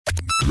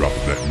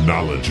Dropping that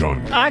knowledge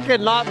on you. I could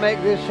not make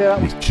this shit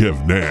up. With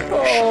Kev Nash.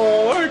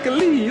 Oh,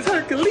 Hercules.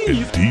 And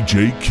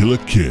DJ Killer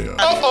Kev.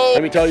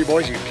 Let me tell you,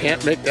 boys, you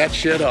can't make that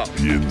shit up.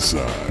 The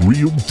Inside.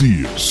 Real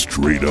deal,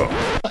 straight up.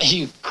 Are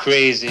you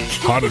crazy?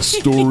 Hottest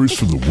stories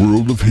from the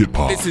world of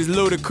hip-hop. This is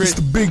Ludacris. It's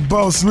the big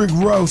boss, Rick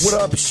Ross. What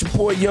up? It's your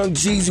boy, Young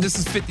Jeezy. This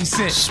is 50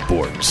 Cent.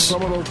 Sports.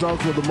 Some of those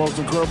dunks were the most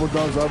incredible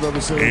dunks I've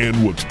ever seen.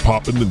 And what's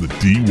popping in the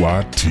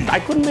DYT. I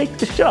couldn't make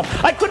this shit up.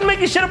 I couldn't make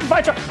this shit up if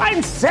I tried.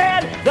 I'm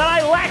sad that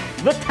I lack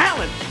the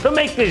talent to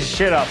make this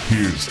shit up.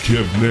 Here's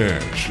Kev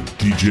Nash and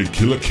DJ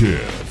Killer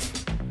Kev.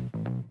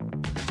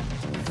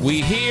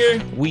 We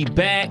here, we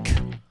back.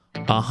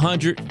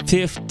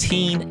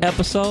 115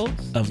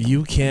 episodes of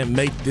You Can't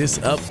Make This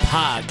Up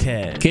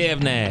podcast.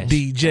 Kev Nash.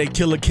 DJ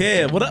Killer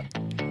Kev. What up?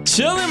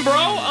 Chilling,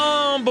 bro.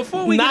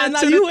 Before we get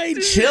into you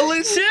ain't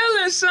chilling.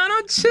 Chilling, son.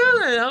 I'm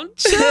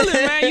chilling,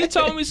 man. You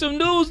told me some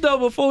news though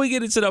before we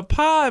get into the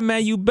pod,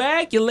 man. You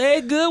back? Your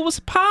leg good? What's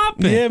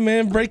popping? Yeah,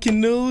 man.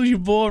 Breaking news. Your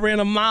boy ran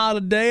a mile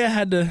today. I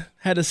had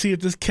to see if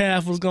this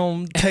calf was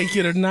gonna take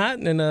it or not,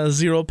 and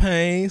zero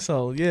pain.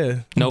 So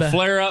yeah. No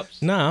flare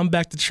ups. Nah, I'm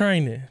back to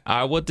training.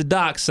 All right, what the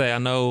doc say? I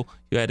know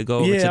you had to go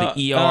over to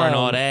the ER and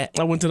all that.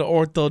 I went to the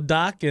ortho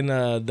doc and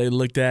they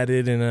looked at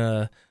it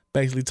and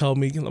basically told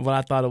me what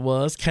I thought it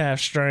was, calf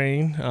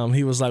strain.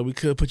 He was like, we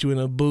could put you in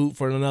a boot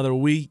for another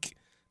week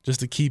just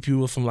to keep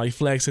you from like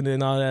flexing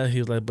and all that. He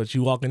was like, but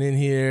you walking in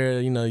here,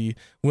 we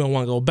don't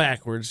want to go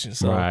backwards.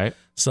 So, right.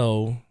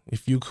 So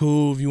if you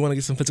cool, if you want to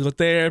get some physical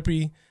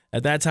therapy,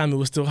 at that time it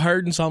was still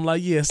hurting. So I'm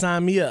like, yeah,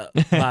 sign me up.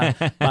 By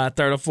the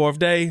third or fourth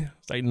day,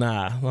 it's like,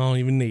 nah, I don't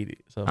even need it.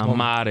 So I'm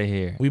out of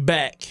here. We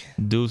back.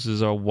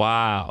 Deuces are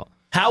wild.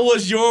 How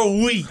was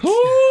your week?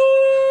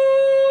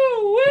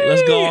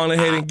 Let's go on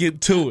ahead and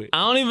get to it. I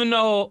don't even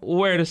know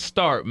where to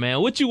start,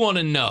 man. What you want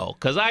to know?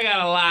 Because I got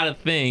a lot of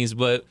things,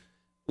 but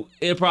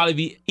it'd probably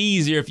be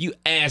easier if you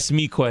ask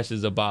me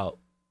questions about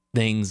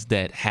things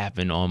that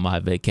happened on my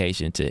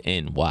vacation to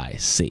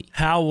NYC.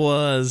 How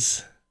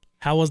was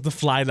the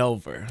flight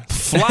over?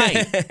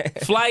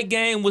 Flight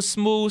game was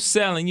smooth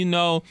sailing.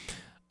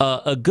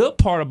 A good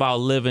part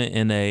about living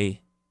in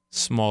a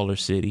smaller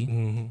city,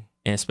 and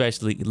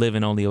especially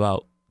living only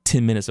about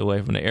 10 minutes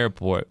away from the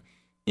airport,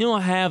 you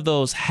don't have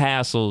those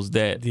hassles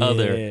that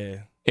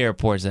other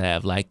airports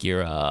have, like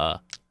your,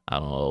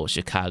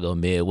 Chicago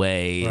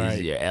Midways,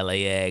 right. Your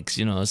LAX,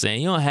 you know what I'm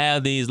saying? You don't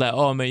have these like,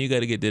 oh, man, you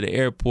got to get to the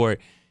airport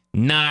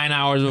 9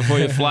 hours before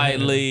your flight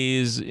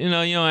leaves. You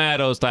don't have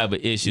those type of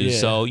issues. Yeah.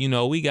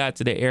 So, we got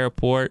to the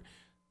airport,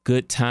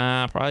 good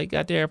time, probably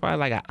got there probably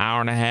like an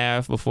hour and a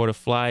half before the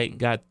flight,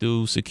 got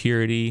through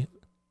security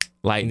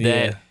like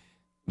that.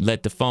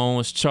 Let the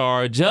phones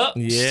charge up.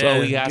 Yeah,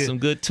 so we got some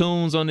good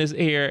tunes on this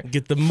air.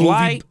 Get the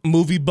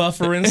movie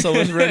buffering so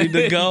it's ready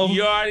to go.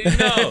 You already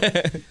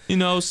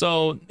know.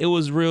 So it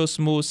was real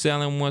smooth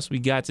sailing once we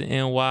got to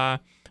NY.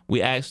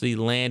 We actually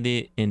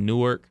landed in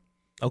Newark.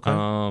 Okay.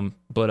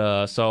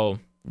 So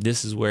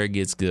this is where it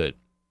gets good.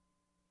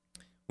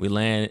 We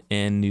land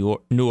in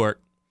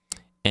Newark,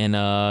 and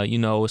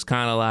it's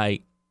kind of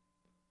like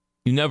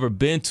I've never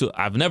been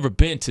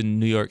to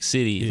New York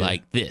City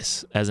like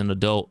this as an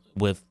adult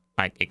with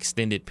like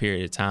extended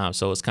period of time.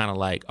 So it's kind of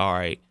like, all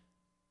right,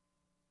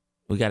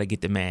 we got to get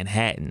to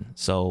Manhattan.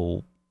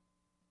 So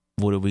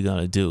what are we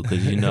going to do?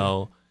 Because,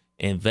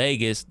 in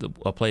Vegas,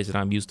 a place that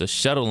I'm used to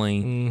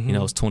shuttling,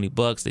 it's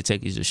 $20. They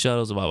take you to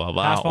shuttles, blah, blah,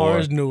 blah. How far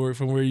is Newark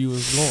from where you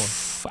was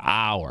going?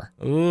 Hour.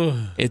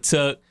 Ugh. It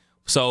took,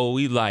 so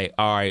we like,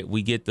 all right,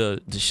 we get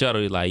the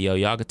shuttle. You're like, yo,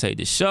 y'all can take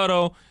the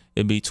shuttle.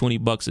 It'd be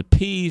 $20 a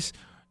piece.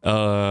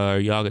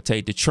 Y'all could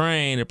take the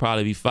train. It'd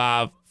probably be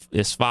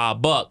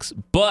 $5,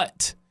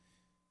 but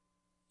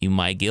you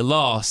might get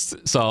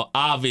lost. So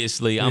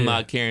obviously I'm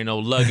not carrying no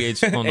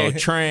luggage on no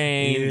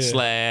train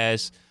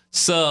 /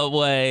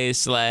 subway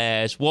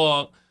 /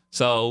 walk.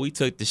 So we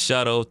took the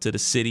shuttle to the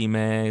city,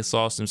 man,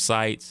 saw some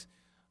sights,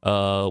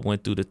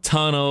 went through the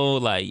tunnel,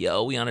 like,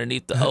 yo, we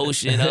underneath the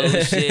ocean,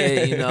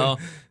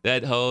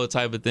 that whole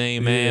type of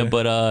thing, man.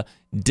 But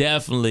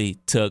definitely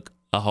took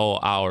a whole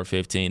hour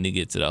 15 to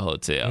get to the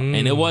hotel.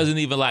 And it wasn't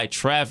even like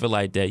traffic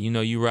like that.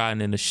 You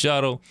riding in the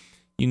shuttle,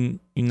 you're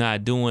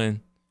not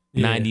doing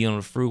 90 on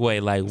the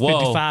freeway, like, whoa.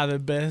 55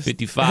 at best.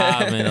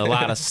 55 and a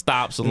lot of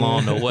stops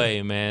along the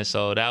way, man.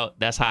 So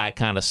that's how it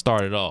kind of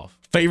started off.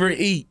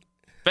 Favorite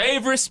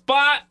Favorite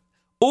spot?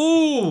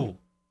 Ooh,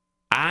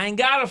 I ain't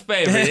got a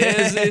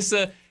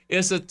favorite.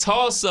 It's a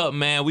toss-up,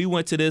 man. We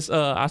went to this,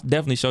 I'll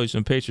definitely show you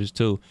some pictures,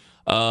 too.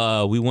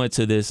 We went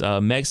to this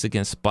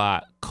Mexican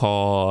spot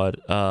called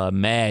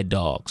Mad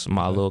Dogs.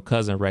 My little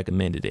cousin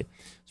recommended it.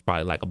 It's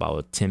probably like about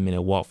a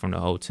 10-minute walk from the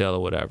hotel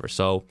or whatever.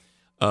 So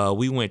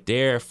we went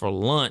there for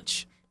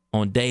lunch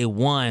on day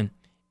one.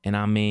 And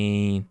I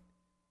mean,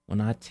 when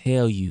I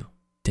tell you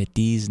that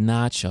these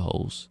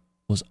nachos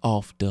was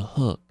off the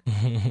hook,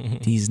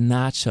 these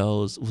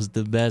nachos was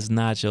the best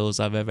nachos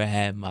I've ever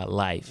had in my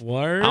life.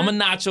 Word? I'm a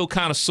nacho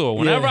connoisseur.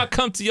 Whenever I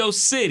come to your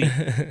city,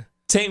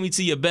 take me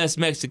to your best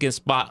Mexican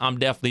spot, I'm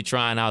definitely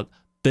trying out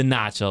the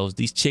nachos.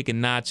 These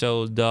chicken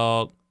nachos,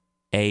 dog.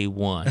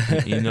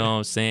 A1. You know what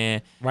I'm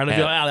saying? Right up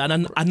your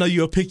alley. I know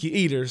you're a picky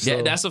eater. So.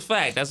 Yeah, that's a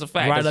fact. That's a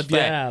fact. Right that's up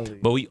your alley.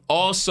 But we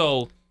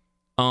also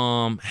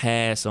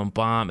had some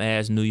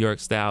bomb-ass New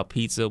York-style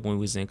pizza when we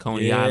was in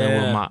Coney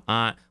Island with my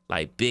aunt.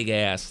 Like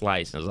big-ass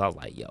slices. I was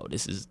like, yo,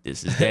 this is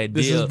that deal.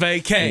 This is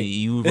vacay. And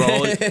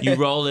you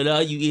roll it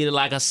up, you eat it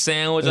like a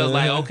sandwich. I was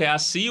like, okay, I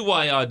see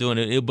why y'all doing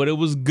it. But it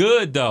was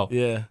good, though.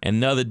 Yeah.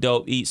 Another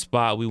dope eat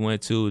spot we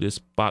went to, this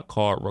spot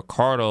called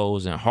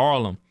Ricardo's in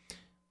Harlem.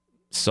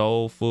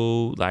 Soul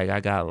food. Like,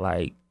 I got,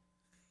 like,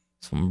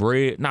 some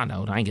bread.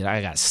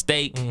 I got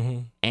steak. Mm-hmm.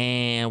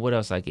 And what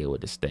else I get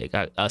with the steak?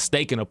 A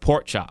steak and a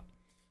pork chop.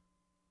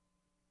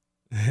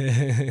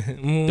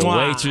 The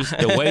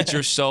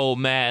waitress showed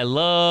mad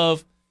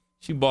love.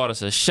 She bought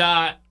us a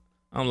shot.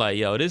 I'm like,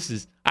 yo,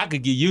 I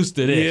could get used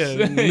to this.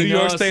 Yeah, New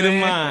York state of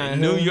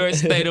mind. New York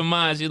state of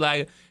mind. She's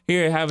like,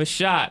 here, have a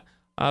shot.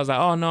 I was like,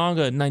 oh, no, I'm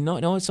good.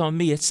 No, it's on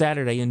me. It's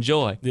Saturday.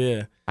 Enjoy.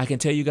 Yeah. I can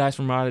tell you guys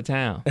from out of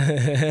town.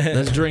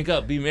 Let's drink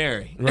up, be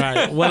merry.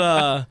 Right.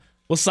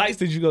 What sites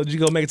did you go? Did you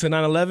go make it to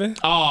 9/11?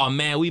 Oh,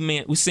 man,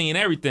 we seen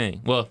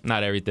everything. Well,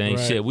 not everything.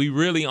 Right. Shit, we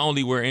really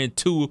only were in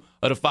 2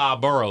 of the 5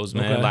 boroughs,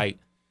 man. Okay. Like,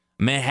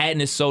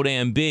 Manhattan is so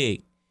damn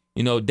big.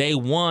 You know, day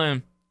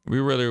one, we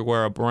really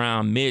were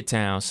around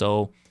Midtown.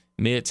 So,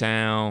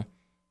 Midtown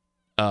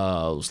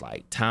was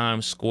like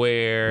Times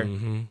Square,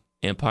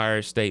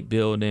 Empire State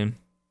Building.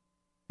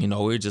 You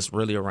know, we were just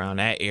really around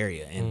that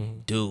area.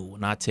 And, dude,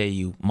 when I tell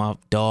you, my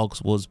dogs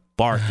was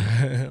barking.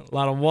 A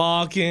lot of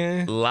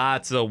walking.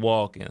 Lots of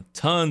walking.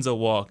 Tons of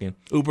walking.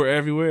 Uber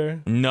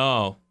everywhere.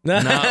 No,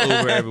 not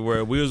Uber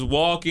everywhere. We was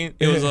walking.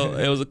 It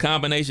was a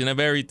combination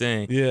of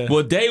everything. Yeah.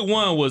 Well, day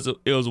one was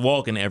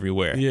walking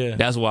everywhere. Yeah.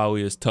 That's why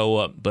we was toe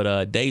up.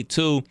 But day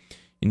 2,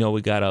 you know,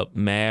 we got up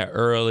mad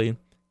early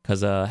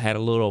because had a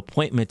little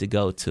appointment to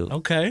go to.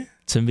 Okay.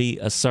 To meet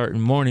a certain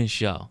morning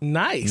show.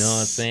 Nice. You know what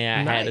I'm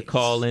saying? I had to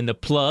call in the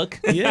plug.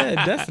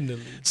 Yeah,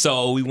 definitely.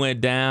 So we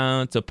went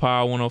down to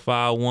Power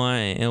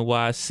 105.1 in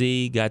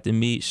NYC, got to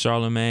meet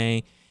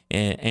Charlamagne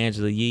and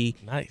Angela Yee.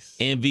 Nice.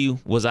 Envy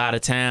was out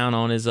of town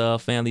on his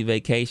family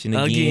vacation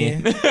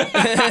again.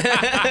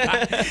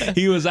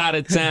 He was out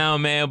of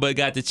town, man, but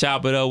got to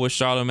chop it up with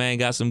Charlamagne,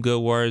 got some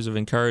good words of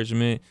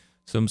encouragement,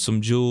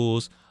 some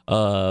jewels.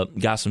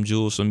 Got some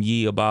jewels from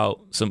Yee about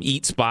some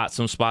eat spots,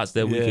 some spots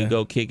that we could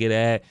go kick it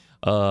at.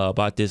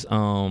 About this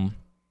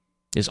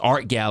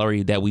art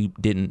gallery that we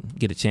didn't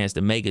get a chance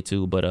to make it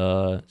to,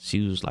 but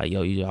she was like,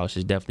 yo, y'all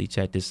should definitely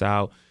check this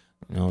out.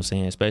 You know what I'm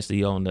saying?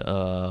 Especially on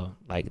the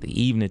like the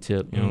evening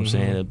tip, you know what I'm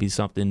saying? It'll be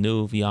something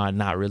new. If y'all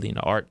not really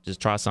into art, just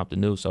try something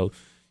new. So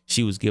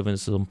she was giving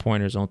us some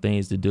pointers on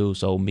things to do.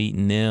 So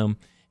meeting them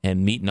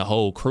and meeting the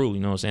whole crew, you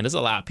know what I'm saying? There's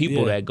a lot of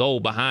people that go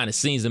behind the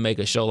scenes to make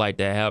a show like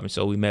that happen.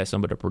 So we met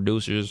some of the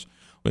producers,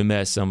 we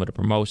met some of the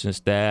promotion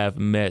staff,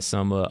 met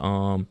some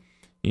of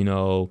you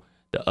know,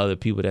 the other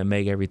people that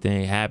make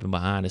everything happen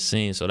behind the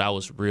scenes. So that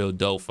was real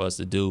dope for us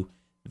to do.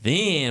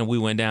 Then we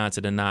went down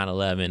to the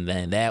 9/11,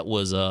 and that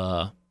was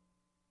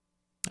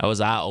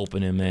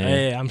eye-opening,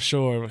 man. Yeah, I'm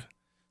sure.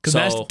 Because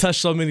that's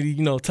touched so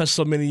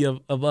many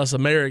of us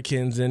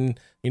Americans. And,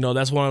 you know,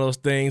 that's one of those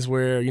things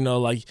where, you know,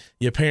 like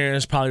your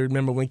parents probably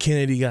remember when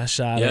Kennedy got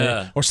shot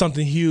or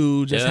something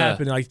huge that's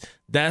happened. Like,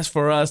 that's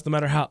for us, no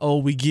matter how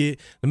old we get,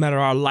 no matter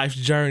our life's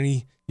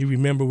journey, you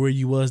remember where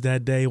you was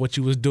that day, what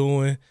you was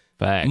doing.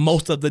 Facts.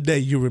 Most of the day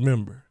you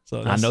remember.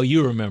 So I know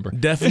you remember.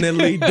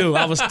 Definitely do.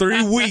 I was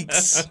 3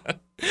 weeks.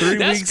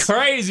 That's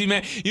crazy,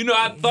 man. You know,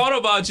 I thought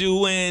about you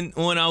when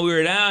we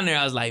were down there.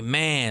 I was like,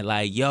 man,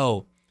 like,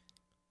 yo,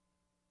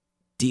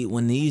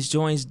 when these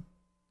joints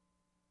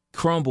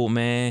crumble,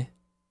 man,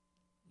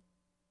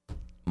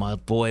 my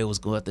boy was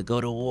going to have to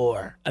go to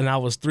war. And I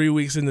was 3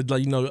 weeks into,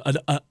 you know,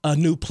 a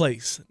new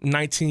place,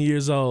 19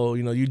 years old.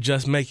 You know, you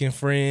just making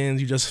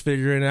friends. You just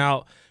figuring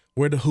out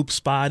where the hoop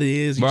spot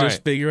is. You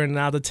just figuring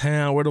out the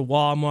town, where the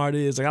Walmart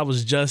is. Like, I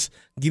was just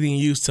getting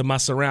used to my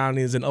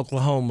surroundings in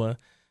Oklahoma.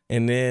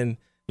 And then,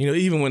 you know,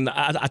 even when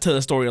I tell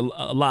the story a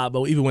lot,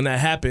 but even when that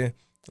happened,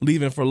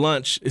 leaving for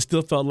lunch, it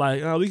still felt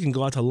like, oh, we can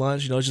go out to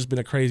lunch. You know, it's just been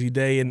a crazy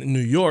day in New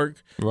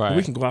York. Right.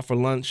 We can go out for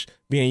lunch,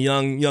 being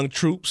young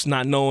troops,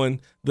 not knowing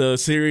the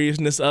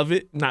seriousness of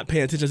it, not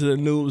paying attention to the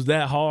news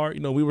that hard. You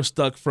know, we were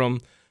stuck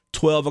from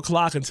 12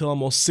 o'clock until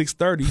almost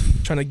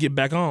 6:30 trying to get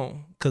back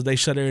on because they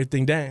shut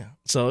everything down.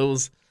 So it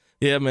was,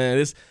 yeah,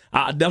 man.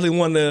 I definitely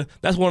want to.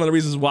 That's one of the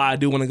reasons why I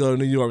do want to go to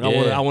New York.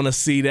 I want to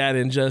see that,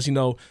 and just, you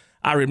know,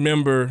 I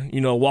remember,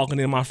 you know, walking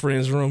in my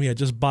friend's room. He had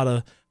just bought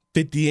a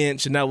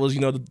 50-inch, and that was, you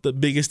know, the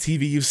biggest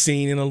TV you've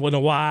seen in a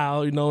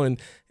while, you know. And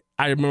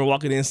I remember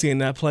walking in, seeing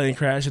that plane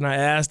crash, and I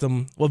asked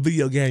him, "What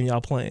video game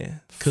y'all playing?"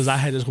 Because I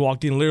had just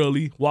walked in,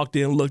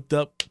 looked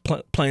up,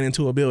 playing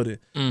into a building.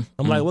 I'm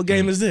like, "What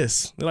game is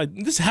this?" They're like,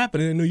 "This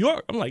happened in New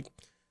York." I'm like,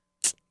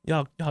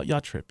 y'all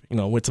tripping. You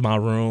know, went to my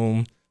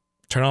room,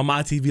 turned on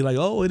my TV, like,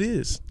 oh, it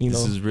is. You know,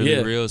 this is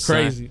really real.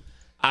 Crazy. Son.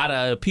 Out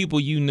of people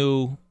you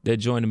knew that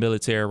joined the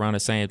military around the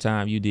same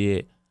time you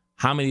did,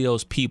 how many of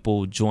those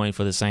people joined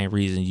for the same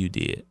reason you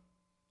did?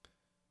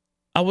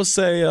 I would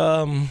say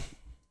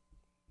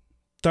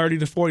 30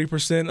 to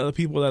 40% of the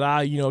people that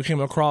I,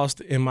 came across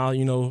in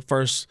my,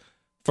 first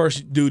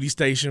duty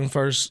station,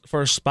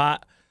 first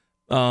spot.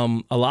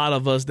 A lot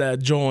of us that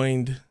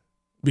joined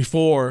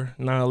before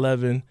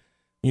 9/11,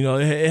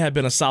 it had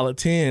been a solid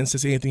 10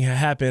 since anything had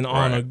happened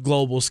on a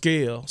global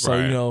scale.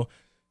 So,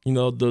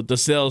 the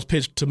sales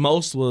pitch to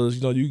most was,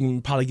 you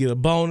can probably get a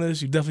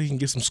bonus. You definitely can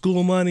get some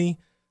school money,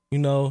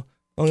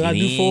 Only I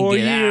do 4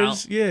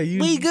 years. Out. Yeah,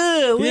 we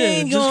good. We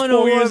ain't going just 4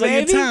 nowhere, years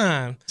baby. of your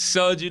time.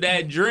 Sold you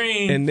that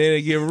dream. And then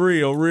it get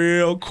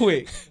real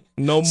quick.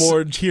 No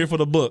more here for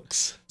the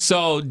books.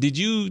 So did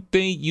you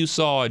think you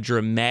saw a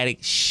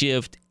dramatic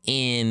shift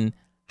in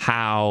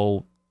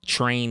how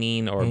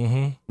training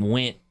or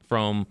went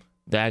from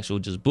the actual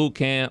just boot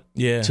camp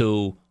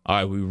to, all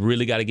right, we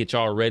really got to get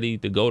y'all ready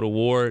to go to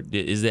war?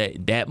 Is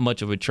that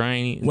much of a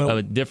training, of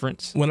a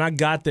difference? When I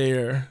got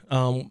there,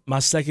 my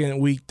second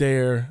week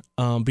there,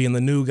 being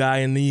the new guy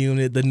in the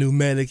unit, the new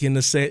medic in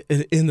the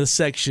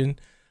section,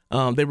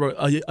 they were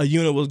a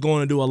unit was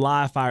going to do a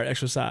live fire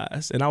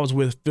exercise, and I was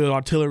with field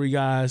artillery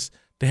guys.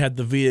 They had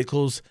the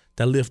vehicles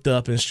that lift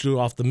up and shoot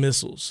off the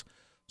missiles.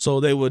 So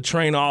they would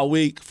train all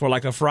week for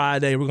like a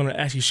Friday. We're going to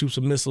actually shoot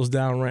some missiles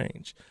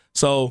downrange.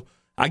 So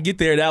I get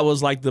there. That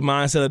was like the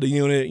mindset of the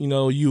unit.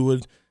 You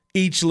would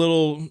each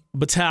little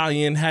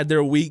battalion had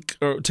their week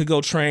to go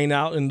train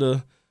out in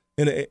the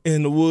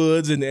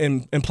woods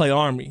and play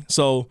Army.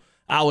 So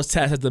I was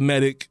tasked as the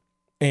medic,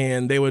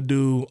 and they would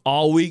do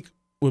all week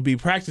would be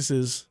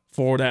practices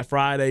for that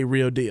Friday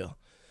real deal.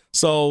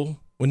 So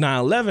when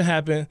 9/11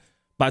 happened,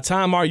 by the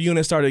time our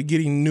unit started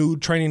getting new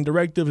training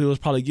directives, it was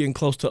probably getting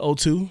close to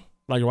 02,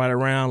 like right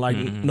around like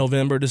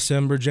November,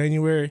 December,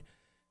 January.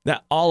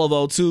 That all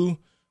of 02,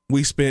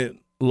 we spent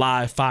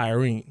live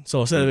firing. So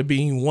instead of it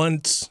being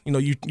once,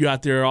 you're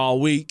out there all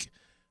week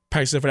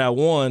practicing for that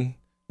one.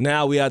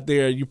 Now we out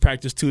there, you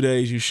practice 2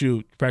 days, you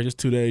shoot. Practice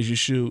 2 days, you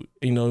shoot.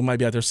 You might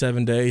be out there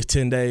 7 days,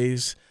 10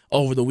 days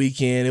over the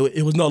weekend.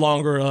 It was no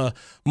longer a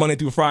Monday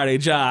through Friday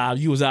job.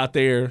 You was out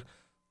there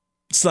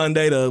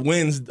Sunday to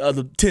Wednesday,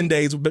 the 10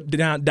 days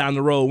down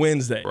the road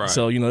Wednesday. Right.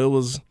 So, it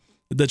was,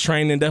 the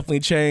training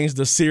definitely changed.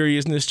 The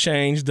seriousness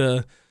changed.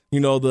 And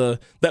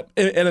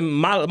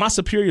my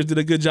superiors did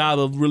a good job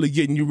of really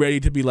getting you ready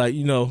to be like,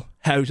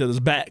 have each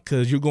other's back,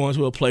 because you're going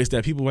to a place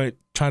that people ain't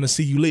trying to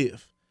see you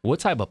live. What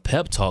type of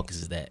pep talk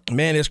is that?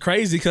 Man, it's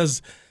crazy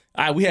because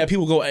we had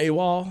people go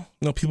AWOL,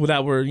 people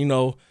that were,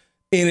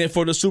 in it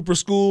for the super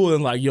school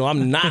and like,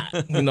 I'm not,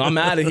 I'm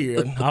out of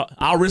here.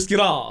 I'll risk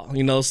it all,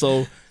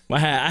 so I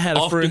had a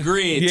off friend. Off the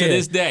grid to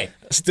this day.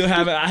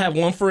 I have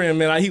one friend,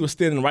 man, he was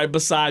standing right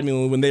beside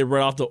me when they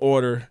read off the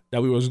order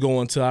that we was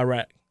going to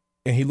Iraq.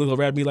 And he looked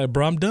over at me like,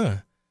 bro, I'm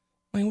done.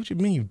 Like, what you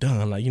mean you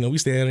done? Like, we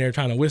standing there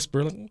trying to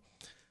whisper. Like,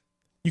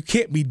 you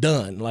can't be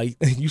done. Like,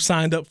 you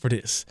signed up for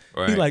this.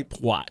 Right. He like,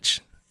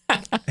 watch.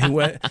 And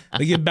when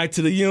they get back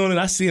to the unit,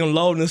 I see him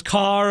loading his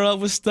car up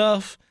with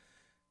stuff.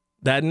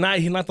 That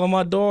night, he knocked on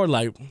my door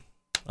like,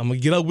 I'm going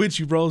to get up with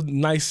you, bro.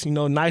 Nice,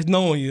 nice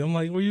knowing you. I'm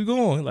like, where you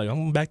going? Like,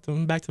 I'm back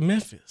to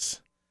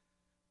Memphis.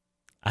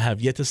 I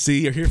have yet to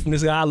see or hear from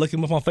this guy. I look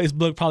him up on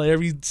Facebook probably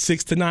every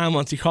 6 to 9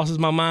 months. He crosses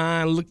my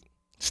mind. Look,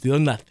 still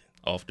nothing.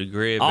 Off the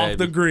grid, baby. Off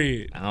the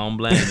grid. I don't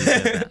blame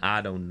you.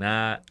 I do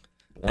not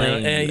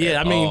blame you. Yeah,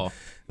 I mean,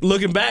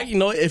 looking back,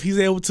 if he's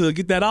able to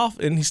get that off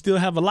and he still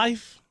have a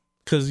life,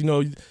 because,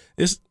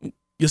 it's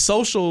your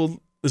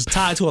social is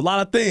tied to a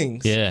lot of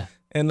things. Yeah.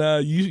 And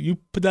you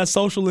put that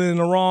social in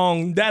the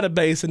wrong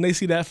database and they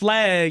see that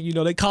flag,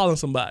 they calling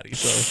somebody.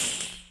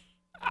 So,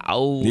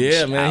 ouch,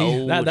 yeah,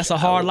 man, that's a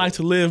hard life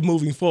to live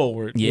moving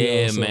forward.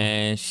 Yeah,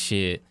 man,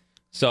 shit.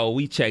 So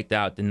we checked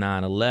out the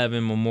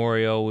 9/11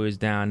 memorial. We was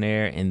down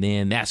there, and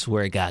then that's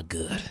where it got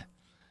good.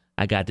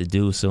 I got to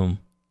do some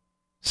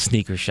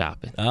sneaker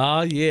shopping.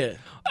 Oh, yeah.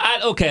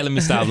 Okay, let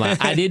me stop lying.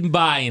 I didn't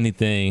buy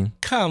anything.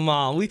 Come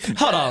on.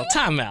 Hold on.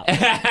 Time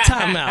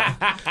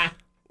out.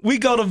 We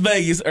go to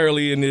Vegas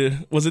early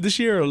was it this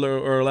year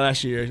or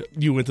last year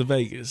you went to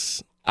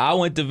Vegas? I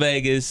went to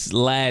Vegas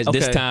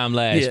this time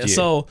last year.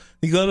 So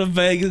you go to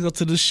Vegas, go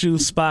to the shoe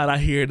spot. I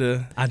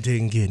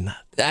didn't get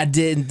nothing. I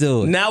didn't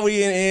do it. Now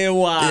we in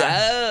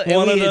NY.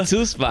 And we hit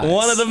 2 spots.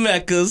 One of the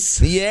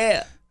Meccas.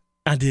 Yeah.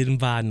 I didn't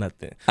buy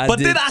nothing.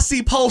 Then I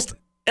see posts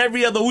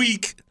every other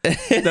week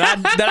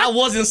that I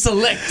wasn't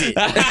selected.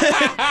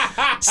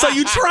 So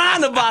you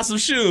trying to buy some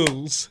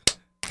shoes.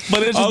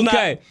 But it's just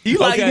not. You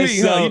like me,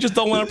 so you just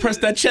don't want to press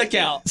that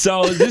checkout.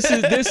 So this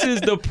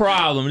is the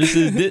problem. This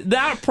is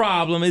not a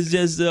problem. It's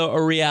just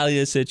a reality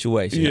of the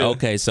situation. Yeah.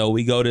 Okay, so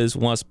we go to this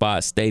one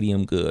spot,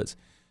 Stadium Goods,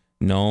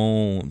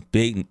 known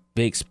big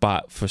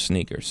spot for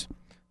sneakers.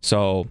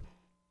 So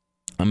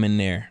I'm in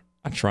there.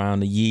 I try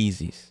on the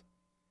Yeezys.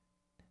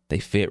 They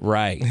fit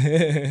right.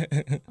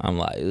 I'm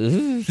like,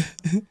 ooh.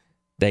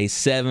 They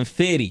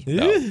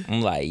 $750.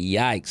 I'm like,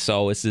 yikes.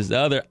 So it's this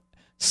other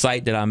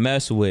site that I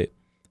mess with.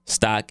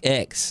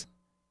 StockX,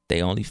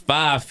 they only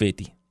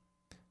 $550.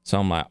 So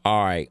I'm like,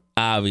 all right,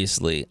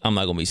 obviously, I'm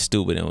not gonna be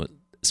stupid and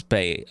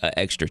pay an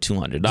extra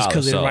 $200. Just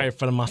because they're right in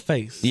front of my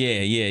face.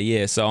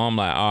 Yeah. So I'm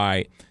like, all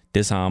right,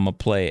 this is how I'm gonna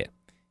play it.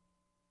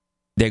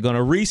 They're going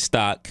to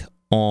restock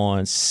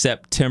on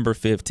September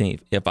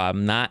 15th. If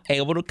I'm not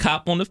able to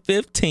cop on the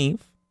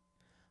 15th,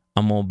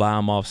 I'm going to buy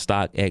them off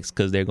StockX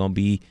because they're going to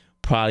be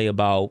probably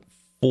about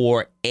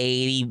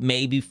 $480,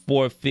 maybe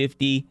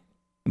 $450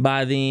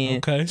 by then.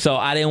 Okay. So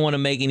I didn't want to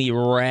make any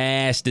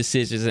rash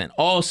decisions. And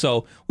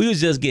also, we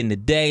was just getting the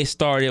day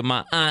started.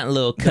 My aunt and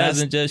little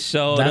cousin just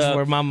showed up. That's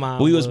where my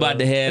mom We was about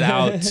to head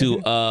out to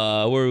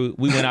where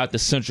we went out to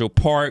Central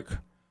Park.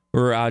 We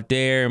were out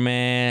there,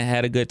 man.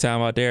 Had a good time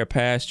out there.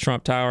 Passed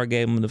Trump Tower,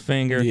 gave him the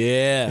finger.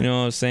 Yeah. You know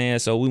what I'm saying?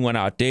 So we went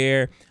out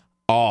there.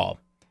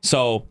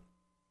 So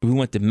we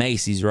went to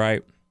Macy's,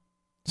 right?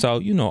 So,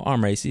 you know, our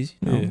Macy's,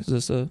 you know, Yeah. it's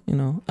just an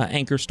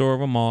anchor store of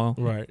a mall.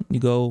 Right.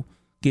 You go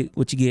get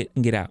what you get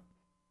and get out.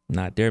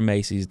 Not their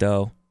Macy's,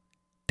 though.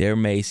 Their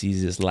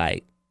Macy's is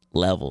like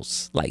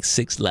levels, like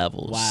 6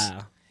 levels.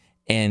 Wow.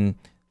 And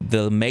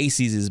the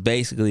Macy's is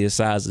basically the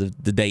size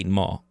of the Dayton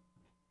Mall.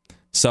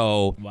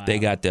 So they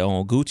got their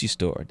own Gucci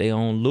store, their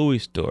own Louis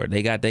store.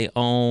 They got their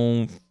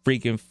own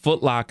freaking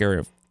Foot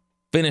Locker,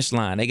 Finish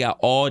Line. They got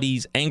all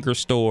these anchor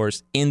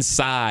stores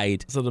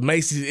inside. So the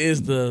Macy's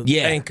is the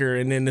anchor,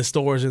 and then the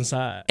stores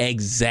inside.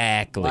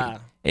 Exactly. Wow.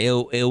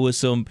 It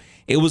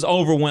was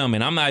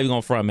overwhelming. I'm not even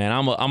gonna front, man.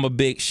 I'm a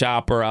big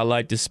shopper. I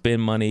like to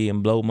spend money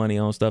and blow money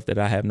on stuff that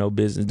I have no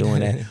business doing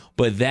that.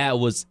 But that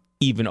was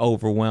even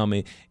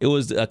overwhelming. It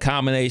was a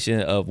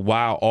combination of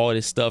wow, all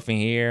this stuff in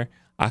here.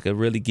 I could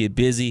really get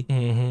busy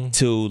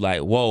to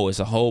like, whoa, it's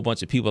a whole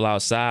bunch of people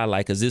outside.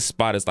 Like, cause this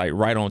spot is like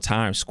right on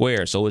Times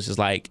Square. So it's just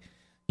like,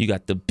 you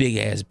got the big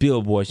ass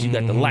billboards, you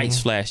got the lights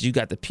flash, you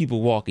got the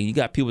people walking, you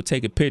got people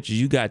taking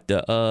pictures, you got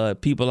the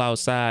people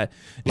outside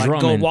like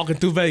drumming. go walking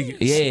through Vegas.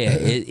 Yeah,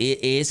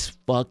 it's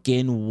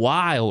fucking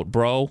wild,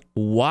 bro.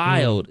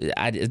 Wild.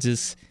 I you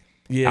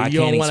can't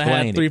don't want to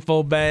have explain it.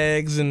 3-4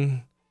 bags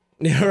and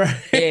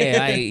right.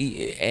 Yeah,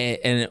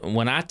 and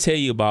when I tell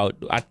you about,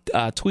 I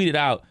tweeted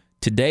out,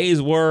 today's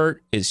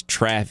word is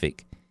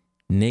traffic.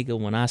 Nigga,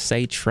 when I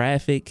say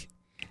traffic,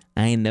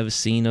 I ain't never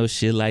seen no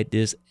shit like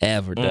this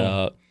ever,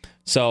 dog.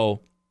 So,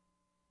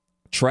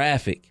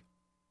 traffic,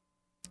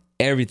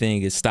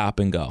 everything is stop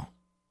and go.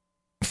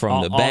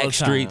 From the back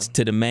streets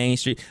to the main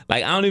street.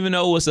 Like, I don't even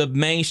know what's a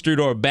main street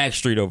or a back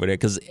street over there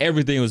because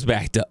everything was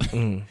backed up.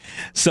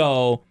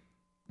 So,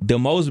 the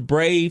most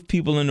brave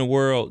people in the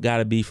world got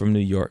to be from New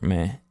York,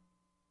 man.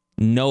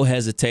 No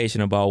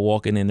hesitation about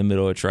walking in the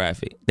middle of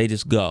traffic. They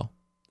just go.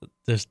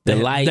 The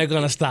light, they're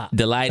going to stop.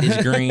 The light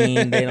is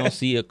green. They don't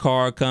see a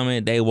car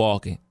coming. They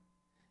walking.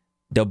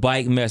 The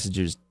bike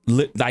messengers,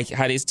 like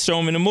how they show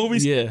them in the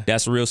movies,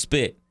 that's real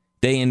spit.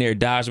 They in there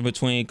dodging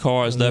between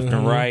cars left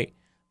and right.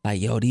 Like,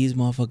 yo, these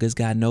motherfuckers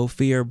got no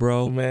fear,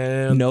 bro.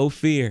 Man. No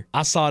fear.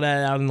 I saw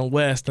that out in the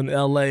West in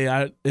L.A.,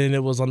 and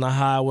it was on the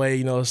highway,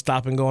 you know,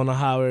 stop and go on the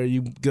highway.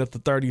 You get up to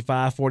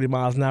 35, 40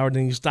 miles an hour,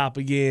 then you stop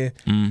again.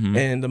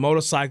 And the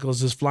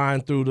motorcycles just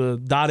flying through the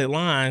dotted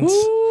lines,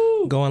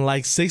 going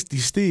like 60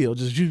 still,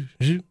 just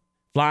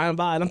flying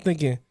by. And I'm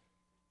thinking,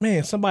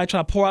 man, somebody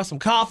try to pour out some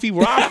coffee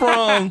where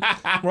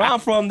I'm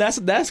from.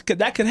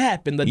 That could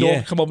happen. The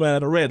door come up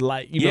at a red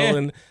light, you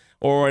know,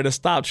 or in a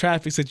stop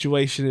traffic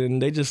situation,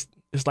 and it's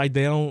like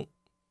they don't.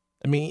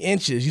 I mean,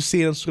 inches. You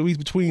see them squeeze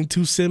between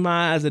 2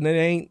 semis, and they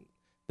ain't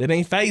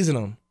phasing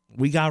them.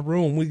 We got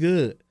room. We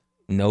good.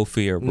 No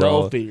fear,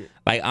 bro. No fear.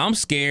 Like, I'm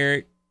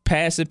scared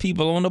passing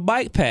people on the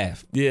bike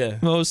path. Yeah. You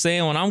know what I'm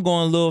saying? When I'm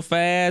going a little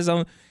fast,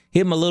 I'm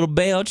hit my little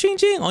bell, ching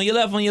ching, on your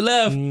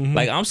left.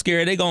 Like, I'm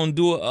scared they gonna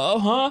do it,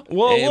 Whoa, and boom,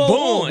 whoa, you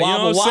know what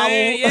I'm wobble.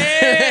 saying?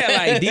 Yeah,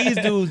 like these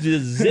dudes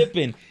just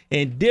zipping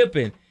and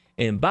dipping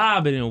and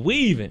bobbing and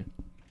weaving.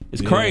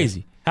 It's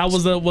crazy. How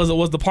was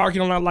the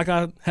parking lot like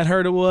I had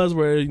heard it was,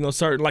 where, you know,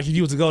 certain, like if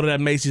you was to go to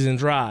that Macy's and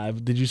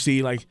drive, did you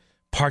see like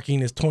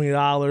parking is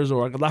 $20,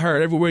 or 'cause I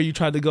heard everywhere you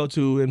tried to go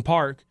to and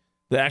park,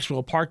 the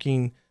actual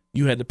parking,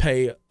 you had to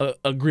pay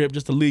a grip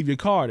just to leave your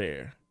car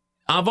there.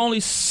 I've only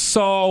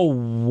saw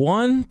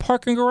one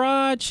parking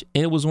garage,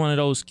 and it was one of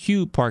those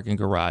cube parking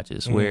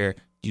garages where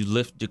you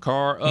lift your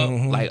car up.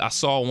 Like, I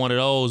saw one of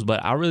those,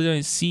 but I really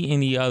didn't see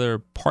any other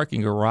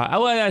parking garage.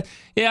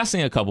 I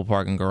seen a couple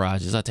parking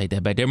garages. I take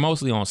that back. They're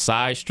mostly on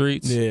side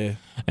streets. Yeah.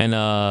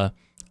 And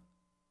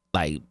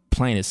like,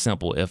 plain and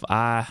simple, if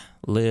I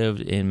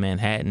lived in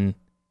Manhattan,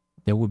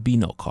 there would be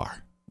no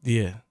car.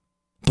 Yeah.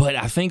 But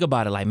I think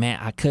about it like, man,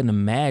 I couldn't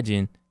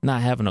imagine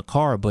not having a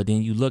car. But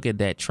then you look at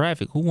that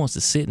traffic. Who wants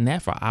to sit in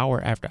that for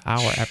hour after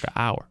hour after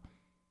hour?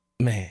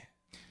 Man.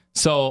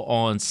 So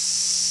on,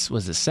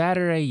 was it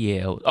Saturday?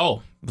 Yeah.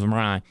 Oh,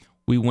 Ryan,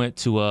 we went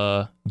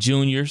to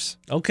Junior's.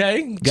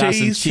 Okay. Got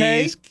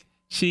Cheesecake. some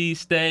cheese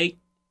steak,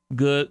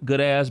 good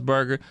ass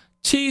burger.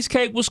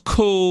 Cheesecake was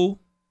cool.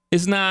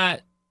 It's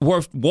not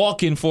worth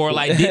walking for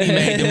like Diddy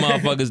made them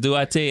motherfuckers do.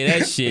 I tell you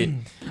that shit.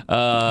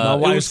 My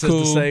wife it was said cool.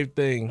 the same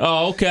thing.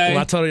 Oh, okay.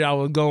 When I told her I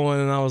was going,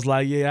 and I was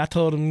like, yeah, I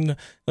told him, you know,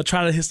 I'll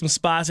try to hit some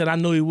spots, and I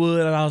knew he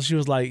would. And she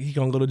was like, he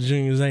gonna go to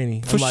Junior's, ain't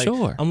he? For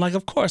sure. I'm like,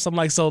 of course. I'm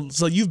like, so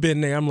you've been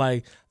there. I'm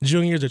like,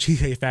 Junior's or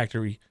Cheesecake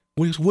Factory?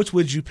 Which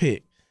would you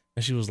pick?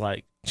 And she was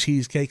like,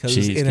 Cheesecake, because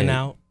it's in and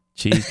out.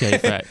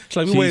 Cheesecake Factory. It's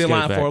like we waited in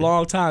line for a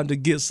long time to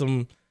get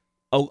some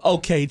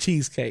okay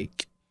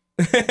cheesecake.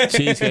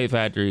 Cheesecake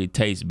Factory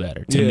tastes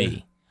better to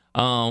me.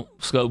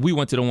 So we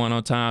went to the one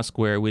on Times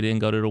Square. We didn't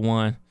go to the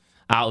one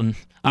out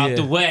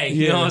the way.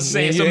 You know what I'm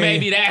saying? So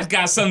maybe that's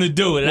got something to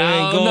do with it.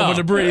 I don't go know. over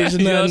the bridge. You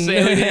know what I'm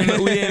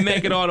saying? We didn't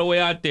make it all the way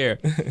out there.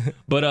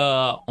 But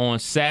on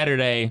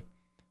Saturday,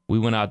 we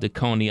went out to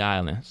Coney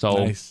Island.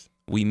 So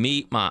we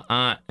meet my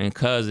aunt and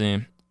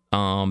cousin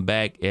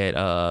back at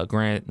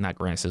not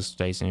Grand Central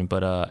Station,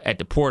 but at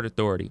the Port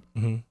Authority.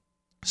 Mm-hmm.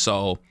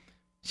 So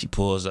she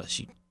pulls up.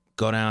 She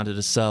go down to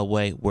the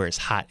subway where it's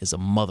hot as a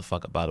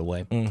motherfucker, by the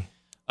way.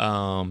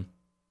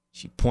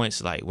 She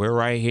points like, we're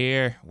right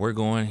here. We're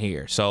going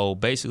here. So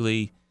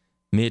basically,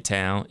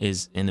 Midtown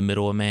is in the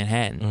middle of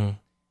Manhattan.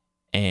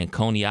 And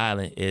Coney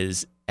Island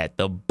is at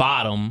the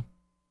bottom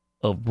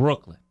of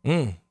Brooklyn.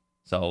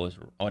 So it's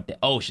on the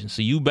ocean.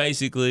 So you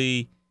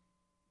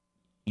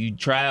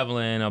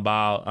traveling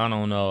about, I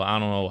don't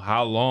know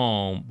how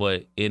long,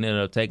 but it ended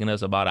up taking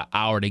us about an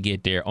hour to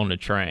get there on the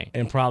train.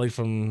 And probably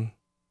from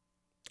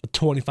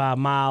 25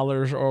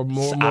 milers or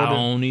more. I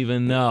don't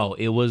even know.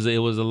 It was a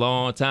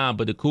long time,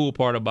 but the cool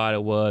part about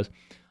it was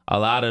a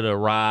lot of the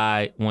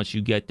ride, once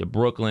you get to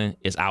Brooklyn,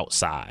 is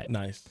outside.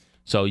 Nice.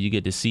 So you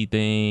get to see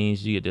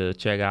things, you get to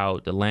check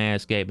out the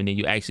landscape, and then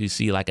you actually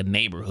see like a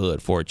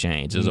neighborhood for a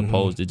change as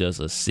opposed to just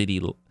a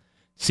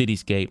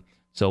cityscape.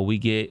 So we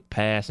get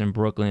past in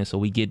Brooklyn, so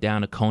we get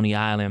down to Coney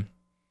Island.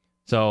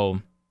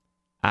 So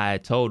I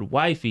told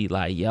wifey,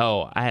 like,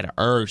 yo, I had an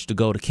urge to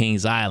go to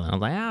Kings Island. I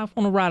was like, I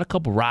want to ride a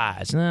couple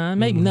rides.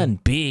 Maybe nothing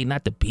big,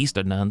 not the Beast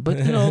or nothing, but,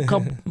 a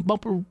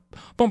couple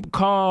bumper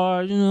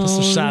cars, Put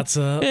some shots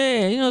up.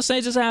 Yeah,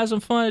 say just have some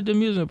fun at the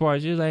amusement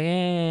park. She was like,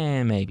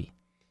 maybe.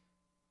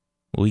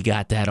 We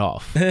got that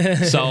off.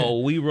 So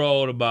we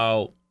rode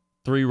about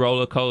 3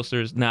 roller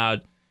coasters. Now,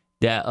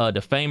 that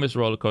the famous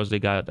roller coaster they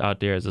got out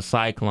there is a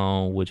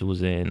Cyclone, which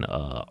was in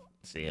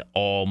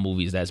all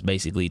movies that's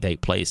basically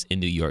take place in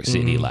New York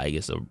City. Like,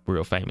 it's a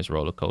real famous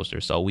roller coaster.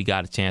 So we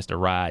got a chance to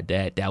ride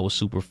that. That was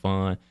super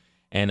fun.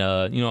 And,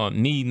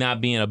 me not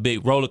being a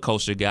big roller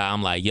coaster guy,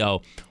 I'm like,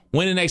 yo,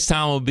 when the next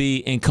time will be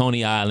in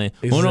Coney Island?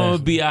 Exactly. When I'm going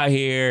to be out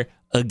here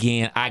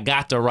again? I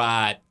got to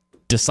ride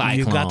the Cyclone.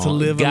 You got to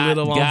live a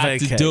little on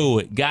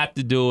vacation. Got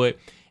to do it.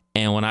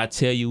 And when I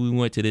tell you we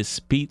went to this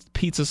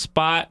pizza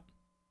spot,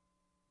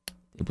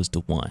 it was the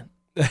one.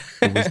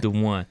 It was the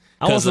one.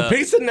 I want some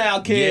pizza now,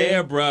 kid.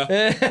 Yeah, bro.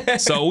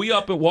 So we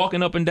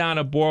walking up and down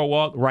the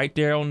boardwalk right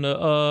there on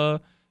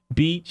the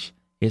beach.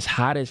 It's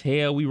hot as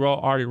hell. We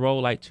already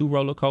rode like 2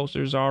 roller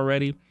coasters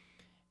already.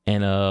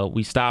 And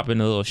we stop in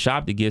a little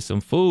shop to get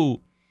some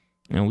food.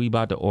 And we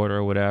about to order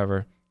or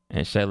whatever.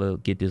 And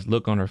Shayla get this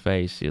look on her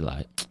face. She's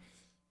like,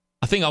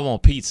 I think I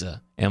want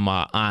pizza. And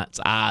my aunt's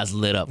eyes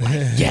lit up like,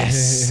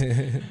 yes.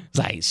 It's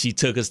like she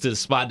took us to the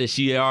spot that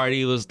she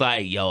already was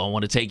like, yo, I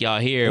want to take y'all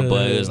here.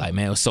 But it was like,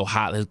 man, it was so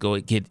hot. Let's go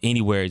get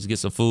anywhere. Just get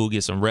some food,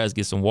 get some rest,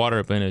 get some water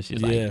up in it.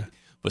 She's like,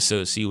 but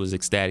so she was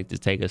ecstatic to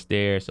take us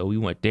there. So we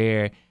went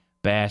there,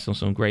 bashed on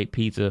some great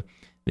pizza.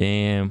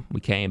 Then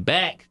we came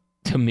back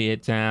to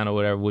Midtown or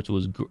whatever, which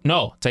was,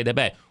 no, take that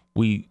back.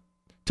 We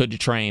took the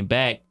train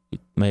back.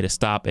 Made a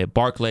stop at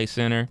Barclays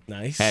Center.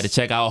 Nice. Had to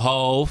check out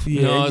Hove.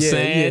 You know what I'm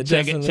saying?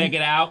 Yeah, check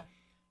it out.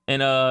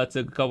 And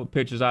took a couple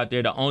pictures out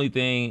there. The only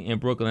thing in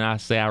Brooklyn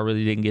I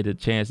really didn't get a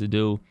chance to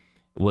do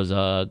was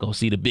go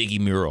see the Biggie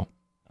mural.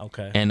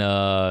 Okay.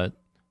 And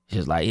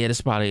she's like, yeah, this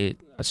is probably,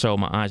 I showed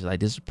my aunt, she's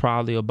like, this is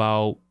probably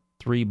about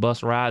 3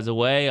 bus rides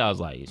away. I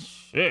was like,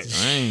 shit,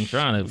 I ain't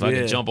trying to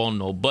fucking jump on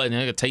no button.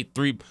 I gotta take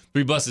three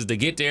buses to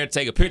get there,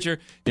 take a picture,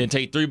 then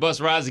take 3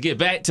 bus rides to get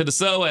back to the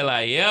subway.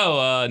 Like,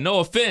 yo, no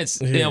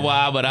offense,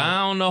 NY, but I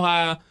don't know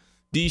how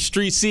these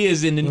streets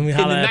is in the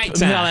nighttime. Let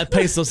me holler at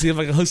Peso, see if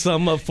I can hook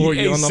something up for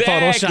you on the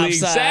Photoshop side.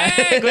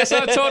 Exactly. That's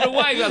what I told the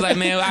wife. I was like,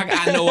 man,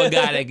 I know a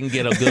guy that can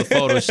get a good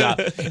Photoshop.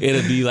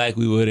 It'll be like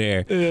we were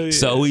there.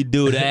 So we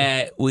do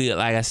that.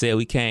 Like I said,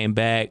 we came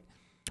back.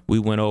 We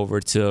went over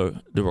to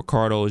the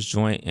Ricardo's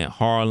joint in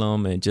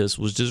Harlem and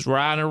was just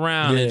riding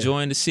around,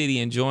 enjoying the city,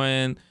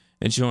 enjoying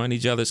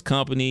each other's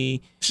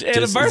company.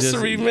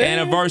 Anniversary, man.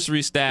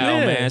 Anniversary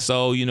style, man.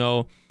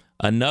 So,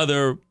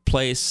 another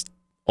place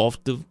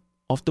off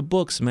the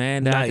books,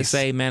 man, that I can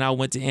say, man, I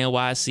went to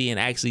NYC and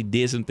actually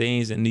did some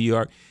things in New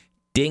York.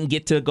 Didn't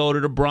get to go to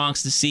the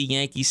Bronx to see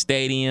Yankee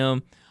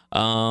Stadium.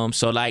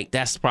 So like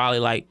that's probably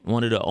like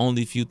one of the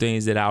only few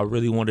things that I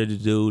really wanted to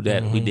do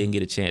that we didn't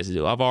get a chance to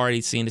do. I've already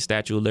seen the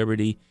Statue of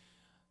Liberty,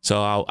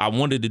 so I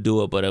wanted to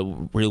do it, but it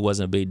really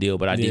wasn't a big deal.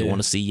 But I did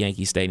want to see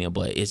Yankee Stadium,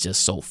 but it's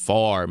just so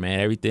far, man.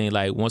 Everything,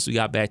 like once we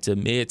got back to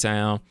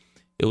Midtown,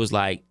 it was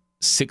like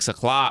 6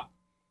 o'clock.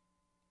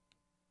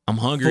 I'm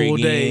hungry Full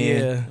again.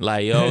 Day,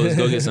 Like, yo, let's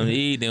go get something to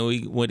eat. Then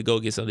we went to go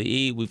get something to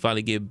eat. We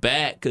finally get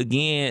back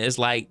again. It's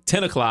like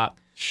 10 o'clock.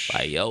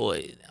 Like, yo,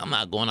 I'm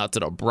not going out to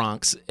the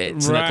Bronx at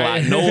 10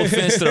 o'clock. No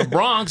offense to the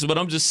Bronx, but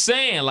I'm just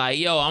saying, like,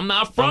 yo, I'm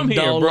not from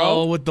here,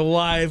 bro. With the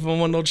wife, I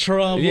want no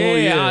trouble.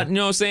 Yeah, you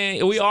know what I'm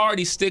saying? We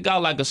already stick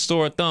out like a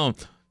sore thumb.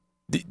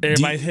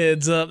 Everybody's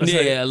heads up. It's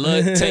Yeah,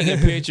 like- look, taking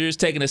pictures,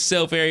 taking a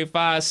selfie every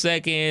 5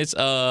 seconds,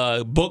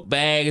 book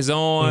bags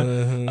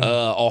on,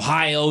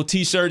 Ohio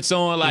t-shirts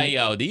on. Like,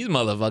 yo, these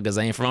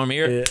motherfuckers ain't from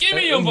here. Yeah. Give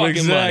me your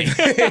fucking money.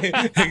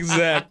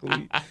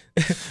 Exactly.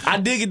 I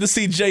did get to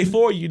see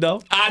J4, you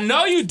know. I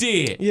know you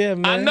did. Yeah,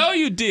 man. I know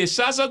you did.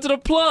 Shouts out to the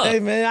plug. Hey,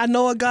 man, I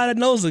know a guy that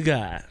knows a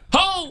guy.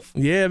 Hove.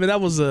 Yeah, man,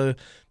 that was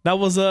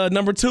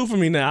number 2 for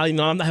me now. You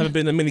know, I haven't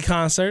been to many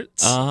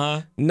concerts.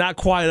 Not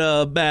quite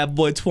a Bad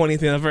Boy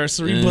 20th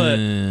anniversary,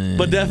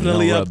 but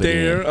definitely don't up rub it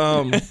there.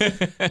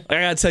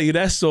 I gotta tell you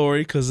that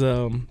story because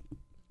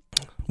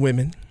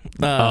women.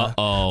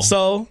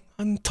 So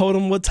I told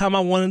them what time I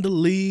wanted to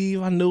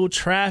leave. I knew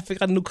traffic.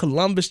 I knew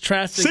Columbus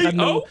traffic. I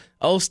knew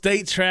Old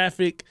State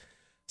traffic.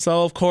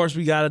 So of course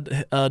we got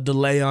a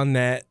delay on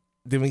that.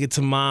 Then we get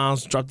to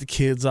Mom's, drop the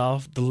kids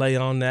off. Delay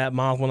on that.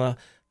 Mom wanna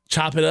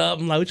chop it up.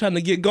 I'm like, we're trying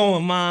to get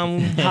going, Mom.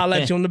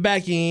 Holla at you on the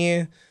back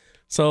end.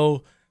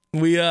 So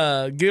we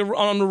get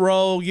on the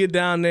road, get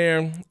down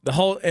there.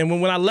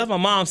 And when I left my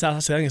mom's house, I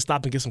said I can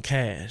stop and get some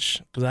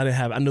cash because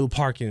I knew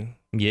parking.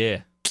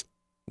 Yeah.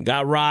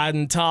 Got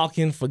riding,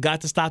 talking,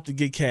 forgot to stop to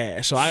get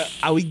cash.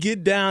 So we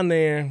get down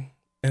there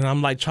and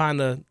I'm like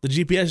the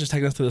GPS just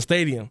taking us to the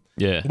stadium.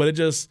 Yeah. But it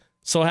just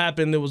so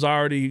happened it was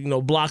already,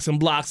 blocks and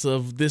blocks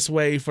of this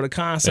way for the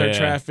concert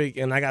traffic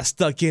and I got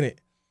stuck in it.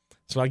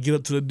 So I get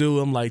up to the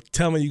dude. I'm like,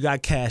 tell me you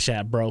got Cash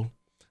App, bro.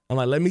 I'm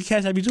like, let me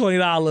cash app you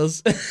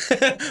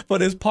 $20 for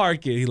this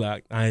parking. He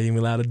like, I ain't even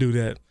allowed to do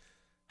that.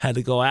 Had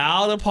to go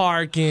out of the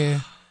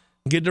parking,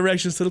 get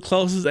directions to the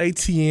closest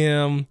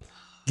ATM,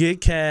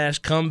 get cash,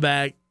 come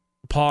back,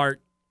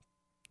 park,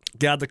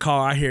 get out the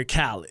car. I hear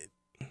Khaled.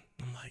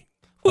 I'm like,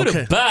 Who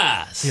okay. the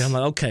boss? Yeah, I'm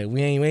like, okay,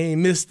 we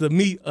ain't missed the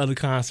meat of the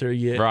concert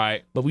yet.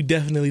 Right. But we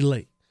definitely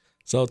late.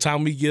 So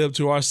time we get up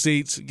to our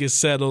seats, get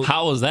settled.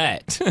 How was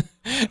that?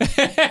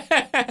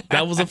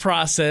 That was a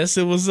process.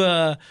 It was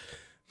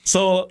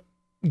so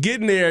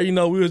getting there,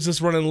 we was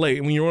just running late.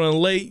 And when you're running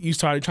late, you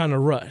started trying to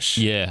rush.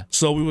 Yeah.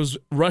 So we was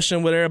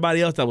rushing with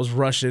everybody else that was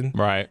rushing.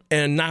 Right.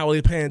 And not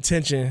really paying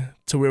attention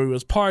to where we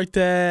was parked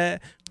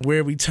at,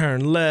 where we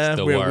turned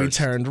left, where we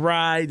turned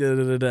right,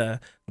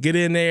 Get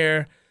in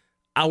there.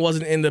 I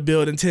wasn't in the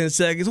building 10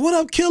 seconds. What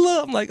up,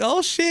 killer? I'm like,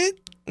 oh shit.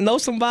 Know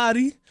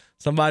somebody.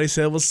 Somebody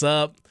said, what's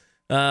up?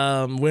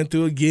 Went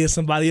through again.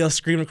 Somebody else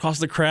screaming across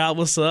the crowd,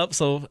 what's up?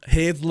 So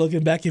heads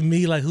looking back at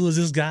me like, who is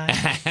this guy?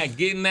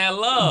 Getting that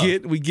love.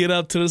 We get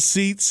up to the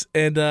seats,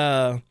 and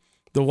the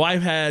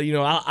wife had,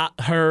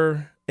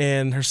 her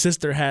and her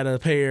sister had a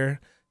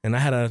pair, and I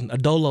had a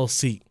Dolo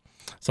seat.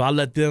 So I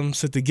let them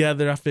sit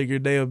together. I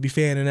figured they would be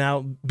fanning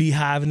out,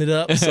 beehiving it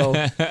up. So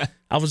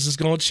I was just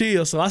going to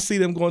chill. So I see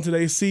them going to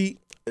their seat.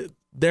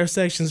 Their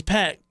section's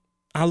packed.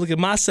 I look at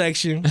my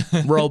section,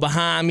 row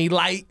behind me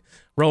light,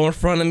 row in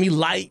front of me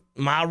light,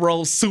 my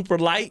row super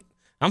light.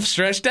 I'm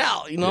stretched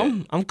out,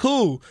 I'm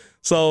cool.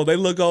 So they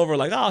look over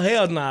like, oh,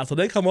 hell nah. So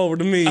they come over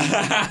to me.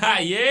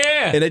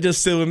 Yeah. And they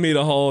just sit with me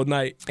the whole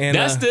night. And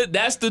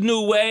that's the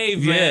new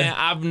wave, man. Yeah.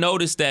 I've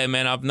noticed that,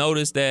 man. I've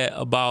noticed that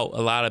about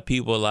a lot of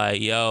people.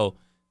 Like, yo,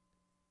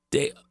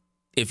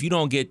 if you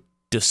don't get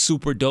the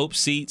super dope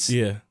seats,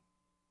 yeah,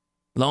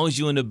 long as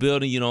you in the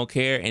building, you don't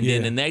care. And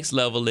then the next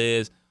level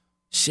is,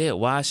 shit,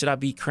 why should I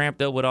be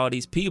cramped up with all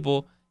these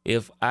people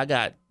if I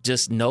got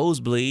just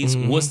nosebleeds?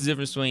 Mm-hmm. What's the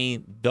difference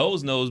between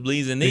those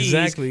nosebleeds and these?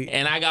 Exactly.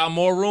 And I got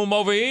more room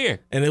over here.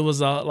 And it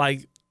was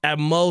like at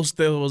most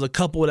there was a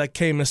couple that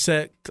came and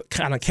sat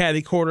kind of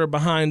caddy corner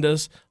behind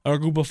us, or a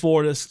group of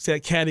four that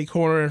sat caddy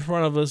corner in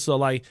front of us. So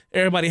like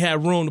everybody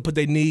had room to put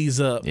their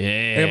knees up. Yeah.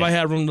 Everybody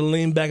had room to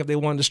lean back if they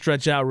wanted to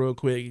stretch out real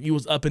quick. You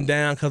was up and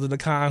down because of the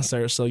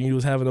concert, so you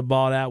was having a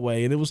ball that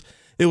way. And it was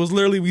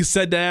literally we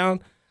sat down,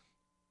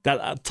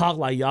 got talked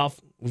like y'all.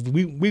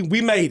 We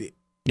made it.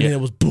 Yeah. And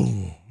it was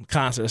boom.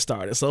 Concert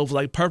started. So it was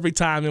like perfect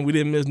timing. We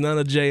didn't miss none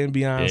of Jay and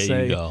Beyonce.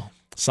 There you go.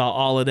 Saw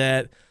all of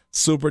that.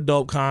 Super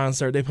dope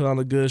concert. They put on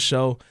a good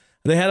show.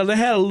 They had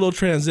a little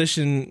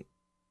transition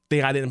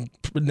thing I didn't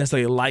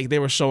necessarily like. They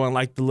were showing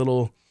like the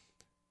little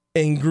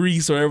in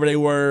Greece or wherever they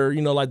were,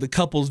 like the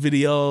couples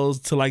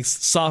videos to like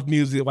soft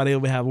music while they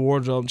would have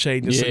wardrobe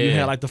changes. So you Yeah.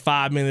 had like the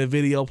 5-minute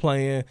video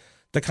playing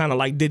that kind of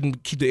like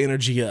didn't keep the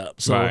energy up.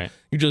 So Right.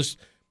 you just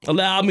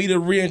allowed me to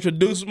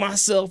reintroduce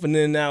myself, and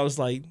then now it's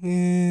like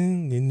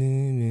Showing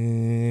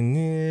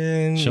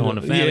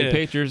the family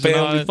pictures and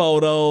all family that.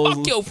 photos.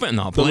 Fuck your friend.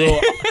 No, The,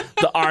 playing.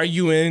 the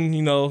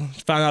arguing,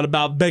 found out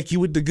about Becky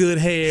with the good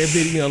hair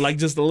video, like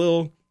just a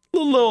little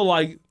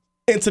like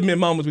intimate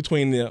moments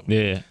between them.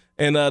 Yeah.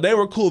 And they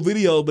were cool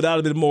videos, but that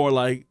would have been more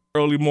like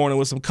early morning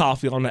with some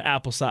coffee on the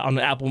Apple side, on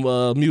the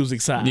Apple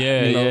Music side.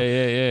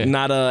 Yeah.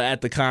 Not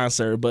at the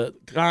concert, but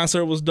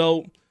concert was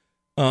dope.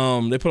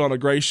 They put on a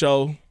great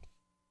show.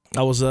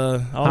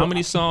 How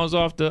many songs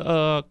off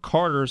the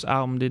Carter's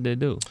album did they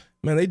do?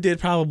 Man, they did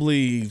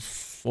probably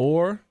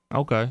 4.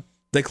 Okay.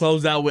 They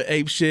closed out with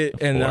Ape Shit,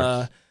 and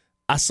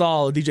I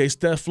saw DJ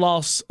Steph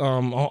Floss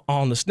on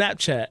the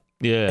Snapchat.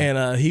 Yeah.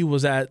 And he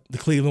was at the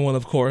Cleveland one,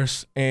 of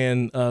course,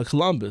 and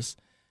Columbus.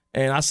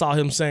 And I saw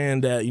him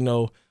saying that,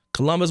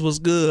 Columbus was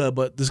good,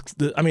 but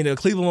the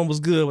Cleveland one was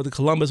good, but the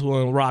Columbus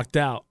one rocked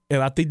out.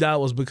 And I think that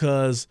was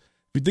because,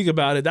 if you think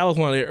about it, that was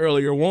one of the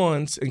earlier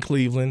ones in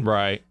Cleveland.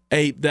 Right.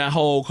 Ape, that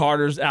whole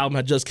Carter's album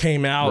had just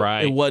came out.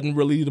 Right. It wasn't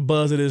really the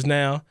buzz it is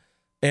now.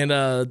 And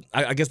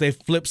I guess they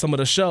flipped some of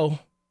the show,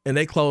 and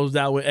they closed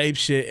out with Ape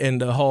Shit and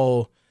the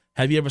whole,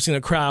 have you ever seen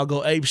a crowd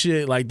go ape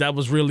shit? Like, that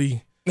was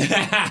really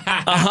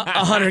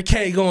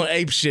 100K going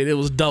ape shit. It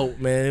was dope,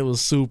 man. It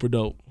was super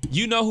dope.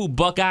 You know who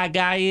Buckeye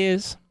Guy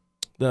is?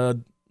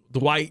 The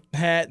white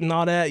hat and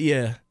all that,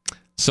 yeah.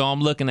 So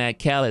I'm looking at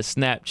Khaled's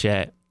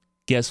Snapchat.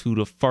 Guess who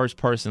the first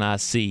person I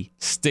see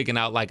sticking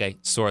out like a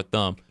sore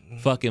thumb?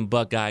 Fucking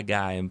Buckeye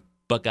Guy and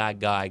Buckeye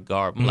Guy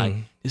garb. I'm like,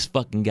 this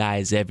fucking guy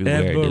is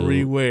everywhere,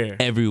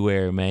 dude.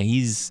 Everywhere, man.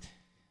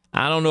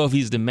 I don't know if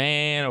he's the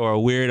man or a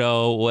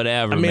weirdo,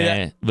 whatever,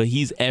 man. But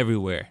he's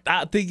everywhere.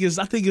 I think it's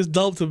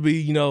dope to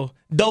be,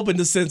 dope in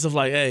the sense of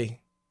like, hey,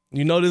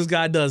 this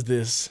guy does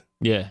this.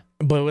 Yeah.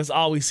 But it's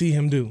all we see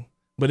him do.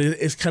 But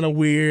it's kind of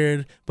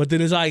weird. But then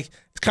it's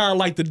kind of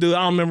like the dude,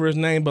 I don't remember his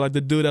name, but like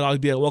the dude that always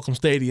be at Welcome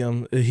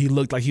Stadium. He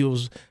looked like he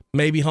was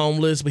maybe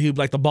homeless, but he was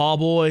like the ball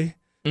boy.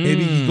 He'd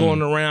be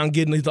going around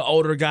getting the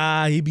older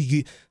guy. He'd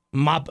be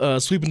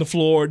sweeping the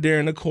floor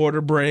during the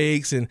quarter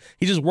breaks, and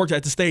he just worked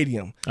at the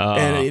stadium.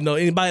 And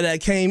anybody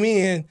that came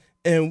in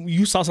and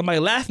you saw somebody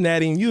laughing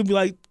at him, you'd be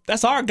like,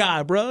 "That's our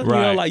guy, bro."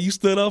 Right. Like you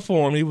stood up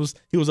for him. He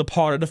was a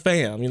part of the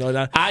fam.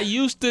 I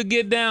used to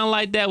get down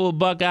like that with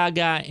Buckeye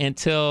Guy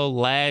until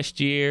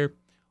last year,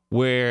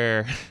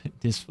 where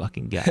this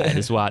fucking guy.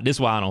 this why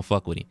I don't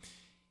fuck with him.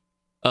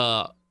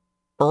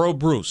 Earl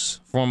Bruce,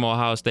 former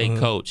Ohio State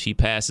coach, he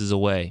passes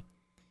away.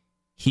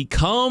 He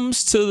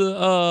comes to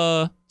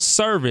the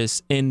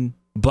service in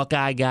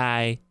Buckeye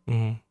Guy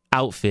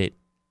outfit,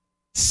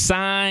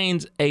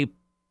 signs a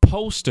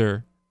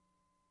poster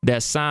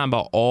that's signed by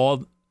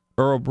all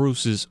Earl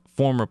Bruce's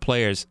former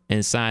players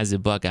and signs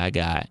it Buckeye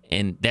Guy.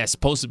 And that's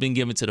supposed to have been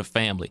given to the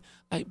family.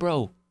 Like,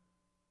 bro,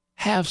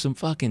 have some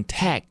fucking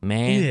tact,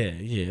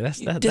 man. Yeah.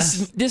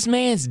 This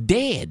man's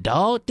dead,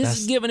 dog. This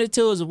is giving it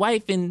to his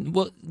wife and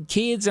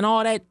kids and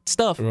all that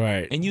stuff.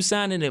 Right. And you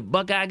signing a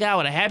Buckeye Guy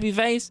with a happy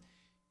face?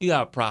 You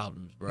got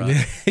problems, bro.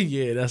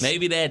 That's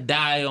maybe that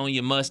dye on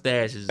your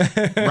mustache is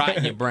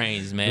rotting your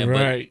brains, man.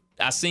 Right.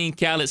 But I seen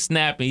Khaled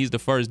snap, and he's the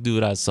first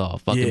dude I saw.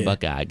 Fucking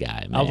Buckeye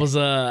Guy, man. I was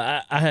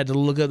I had to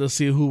look up to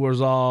see who was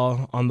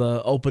all on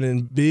the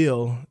opening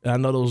bill. I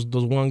know those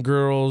one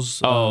girls.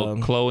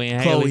 Chloe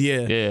and Haley.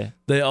 Yeah.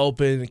 They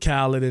opened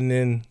Khaled and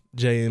then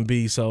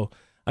J&B. So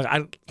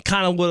I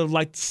kind of would have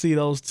liked to see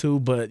those two,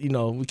 but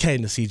we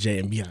came to see Jay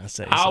and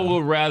Beyonce. I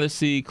would rather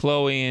see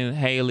Chloe and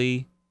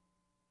Haley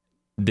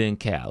than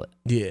Khaled.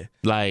 Yeah.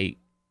 Like,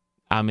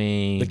 I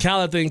mean, the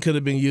Khaled thing could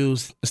have been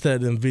used instead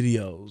of them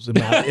videos,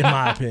 in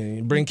my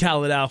opinion. Bring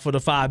Khaled out for the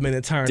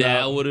 5-minute turn.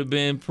 That would have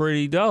been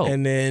pretty dope.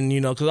 And then,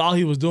 because all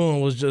he was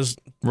doing was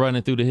just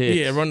running through the hits.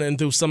 Yeah, running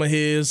through some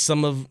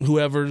of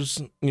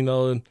whoever's,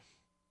 and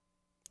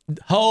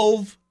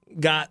Hove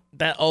got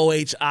that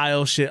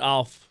OHIO shit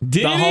off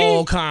Did the he?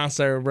 whole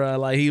concert, bro.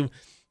 Like, he,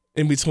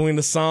 in between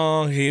the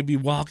song, he'd be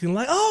walking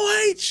like,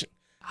 OH,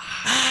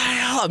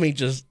 I mean,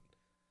 just.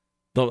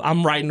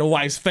 I'm right in the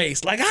wife's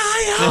face, like,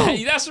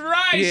 That's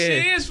right. Yeah.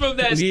 She is from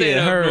that state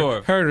up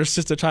north. Her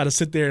sister tried to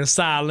sit there in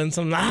silence.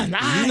 I'm like,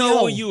 you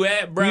know where you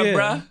at,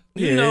 bruh.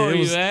 You know where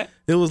you at.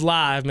 It was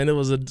live, man. It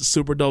was a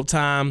super dope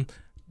time.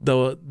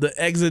 The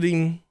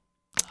exiting,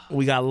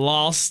 we got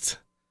lost.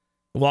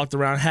 Walked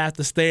around half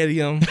the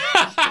stadium.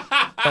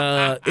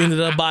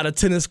 Ended up by the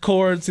tennis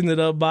courts.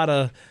 Ended up by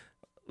a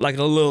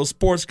little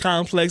sports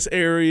complex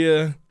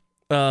area.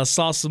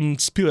 Saw some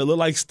people that look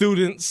like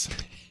students.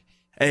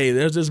 Hey,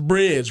 there's this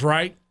bridge,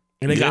 right?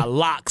 And they got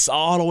locks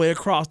all the way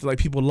across. Like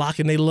people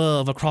locking their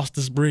love across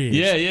this bridge.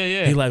 Yeah.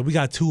 He like, we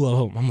got 2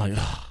 of them. I'm like,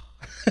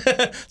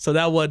 oh. So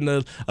that wasn't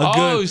a good.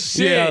 Oh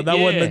shit! Yeah, that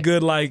wasn't a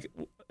good like.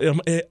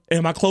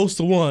 Am I close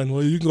to one?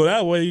 Well, you can go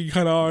that way. You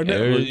kind of are.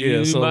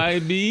 You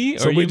might be,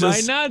 or you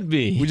might not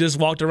be. We just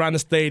walked around the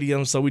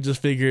stadium, so we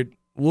just figured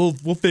we'll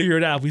figure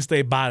it out if we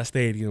stay by the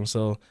stadium.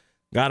 So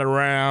got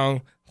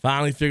around,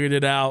 finally figured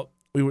it out.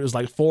 It was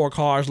like 4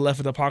 cars left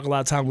in the parking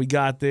lot time we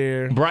got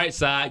there. Bright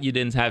side, you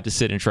didn't have to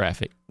sit in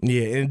traffic.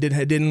 Yeah, and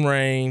it didn't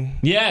rain.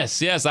 Yes,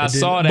 I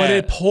saw that. But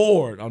it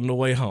poured on the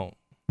way home.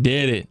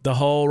 Did it? The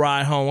whole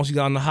ride home, once you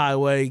got on the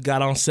highway,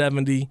 got on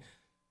 70,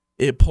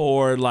 it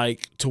poured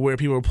like to where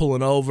people were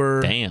pulling over.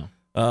 Damn.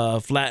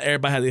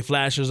 Everybody had their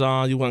flashers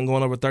on. You wasn't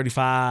going over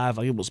 35.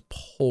 Like it was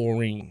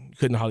pouring. You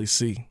couldn't hardly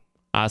see.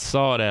 I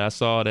saw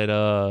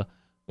that.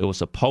 It was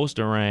supposed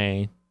to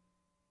rain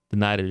the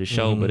night of the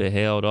show, but it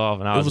held off,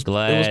 and I was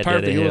glad it was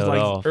perfect. that it held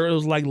off. It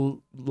was like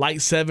light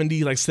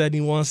 70, like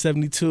 71,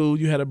 72.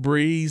 You had a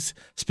breeze,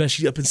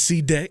 especially up in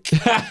C-Deck.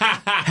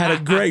 Had a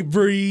great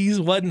breeze.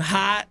 Wasn't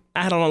hot.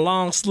 I had on a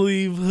long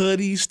sleeve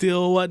hoodie.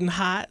 Still wasn't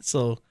hot.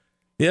 So,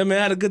 yeah, man,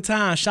 I had a good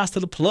time. Shouts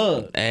to the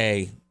plug.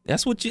 Hey,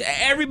 that's what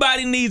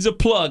everybody needs a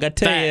plug. I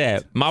tell you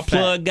that. My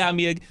plug got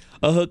me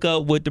a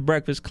hookup with the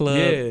Breakfast Club.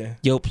 Yeah.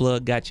 Yo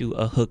Plug got you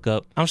a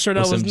hookup. I'm sure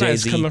that with was some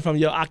nice Jay-Z. coming from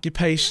your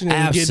occupation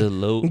and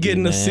Absolutely,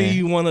 getting to man.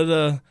 see one of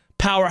the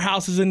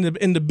powerhouses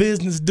in the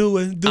business do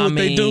what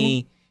they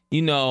do.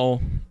 You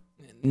know,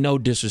 no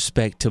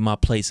disrespect to my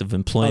place of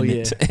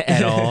employment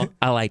at all.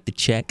 I like the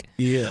check.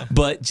 Yeah.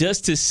 But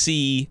just to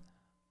see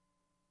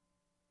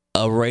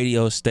a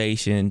radio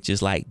station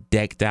just like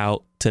decked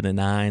out to the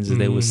nines, as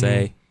they would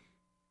say,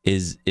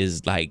 is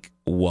like,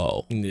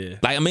 whoa. Yeah.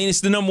 Like, I mean,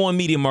 it's the number one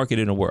media market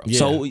in the world. Yeah.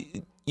 So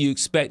you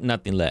expect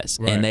nothing less.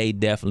 Right. And they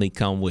definitely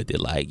come with it.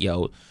 Like,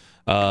 yo,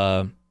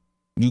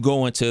 you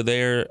go into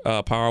their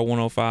Power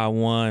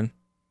 105.1,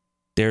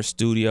 their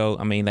studio.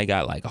 I mean, they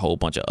got like a whole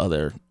bunch of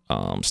other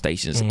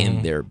stations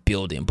in their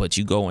building, but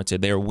you go into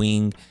their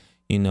wing,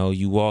 you know,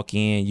 you walk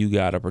in, you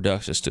got a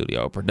production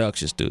studio,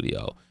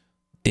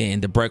 then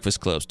the Breakfast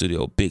Club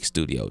studio, big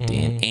studio,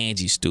 then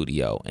Angie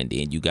studio, and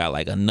then you got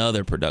like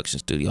another production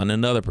studio and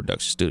another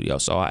production studio.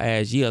 So I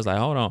asked you, I was like,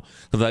 hold on.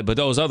 Like, but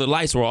those other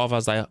lights were off. I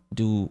was like,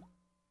 do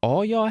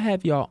all y'all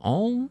have your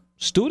own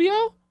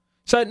studio?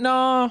 So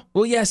no.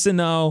 Well, yes and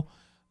no.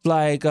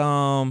 Like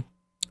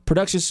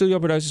production studio,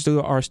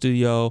 art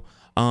studio.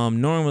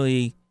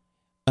 Normally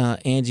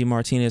Angie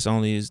Martinez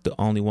is the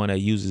only one that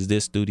uses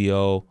this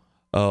studio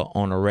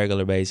on a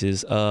regular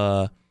basis.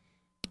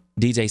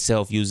 DJ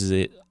Self uses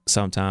it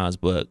sometimes,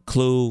 but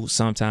Clue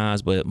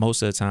sometimes, but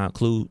most of the time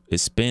Clue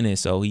is spinning,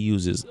 so he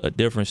uses a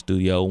different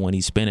studio when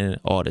he's spinning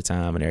all the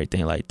time and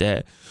everything like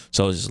that.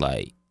 So it's just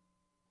like,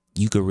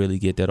 you could really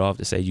get that off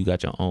to say you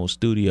got your own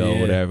studio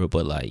or whatever,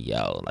 but like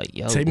yo,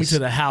 Take me to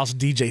the house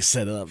DJ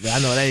setup. I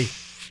know they.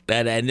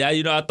 That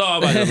you know, I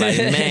thought about it. Like,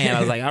 man, I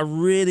was like, I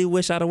really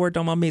wish I'd have worked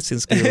on my mixing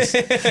skills.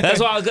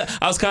 That's why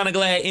I was kind of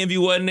glad Envy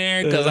wasn't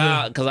there, because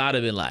I'd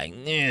have been like,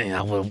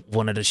 I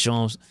wanted to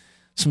show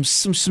him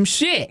some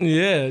shit.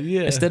 Yeah.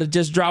 Instead of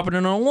just dropping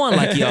it on one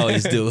like you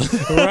always do.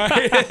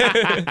 Right.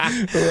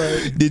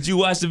 Did you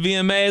watch the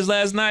VMAs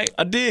last night?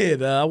 I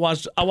did. I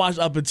watched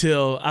up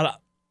until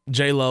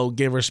J-Lo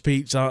gave her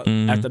speech.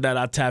 After that,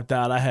 I tapped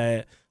out. I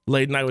had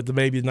late night with the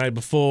baby the night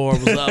before.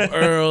 Was up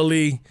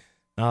early.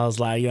 I was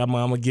like, yeah, I'm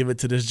gonna give it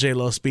to this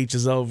J-Lo speech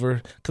is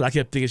over, because I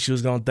kept thinking she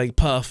was gonna thank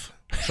Puff.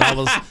 So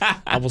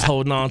I was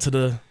holding on to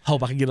the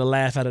hope I could get a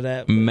laugh out of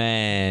that.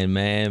 Man.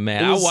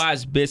 I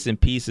watched bits and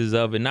pieces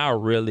of it.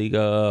 Not really.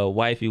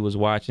 Wifey was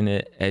watching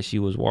it as she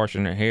was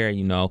washing her hair.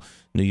 You know,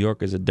 New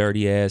York is a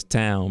dirty ass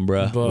town,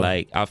 bruh. But,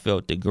 like, I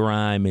felt the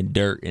grime and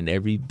dirt and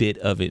every bit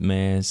of it,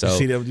 man. So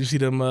you see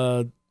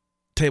them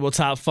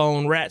tabletop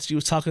phone rats you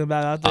was talking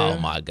about out there? Oh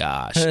my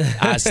gosh.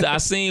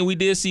 We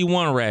did see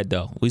one rat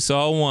though. We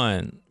saw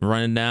one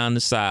running down the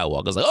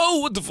sidewalk. I was like, oh,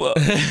 what the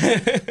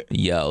fuck?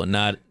 Yo, and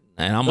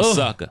I'm a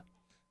sucker.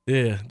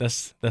 Yeah,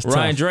 that's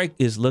Ryan tough. Drake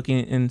is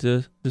looking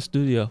into the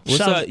studio.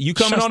 What's up? You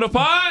coming on the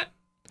pod?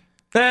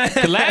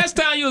 The last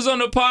time you was on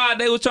the pod,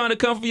 they was trying to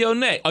come for your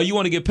neck. Oh, you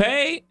want to get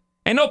paid?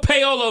 Ain't no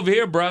payola over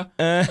here, bruh.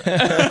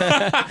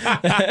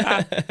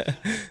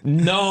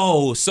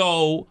 No,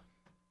 so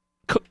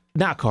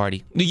not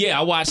Cardi. Yeah,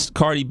 I watched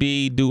Cardi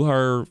B do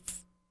her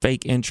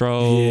fake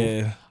intro.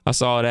 Yeah. I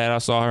saw that. I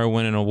saw her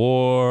win an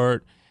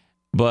award.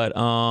 But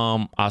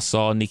I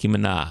saw Nicki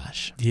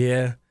Minaj.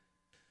 Yeah.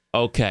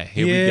 Okay,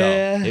 here we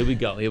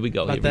go.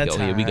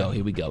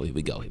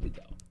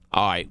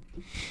 All right.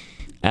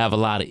 I have a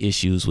lot of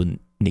issues with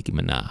Nicki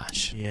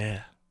Minaj.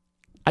 Yeah.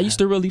 I used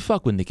to really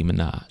fuck with Nicki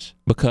Minaj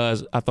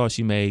because I thought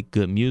she made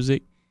good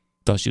music.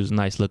 Thought she was a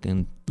nice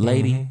looking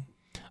lady.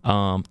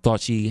 Thought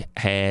she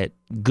had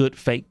good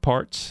fake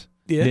parts.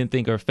 Yeah. Didn't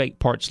think her fake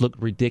parts looked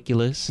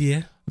ridiculous.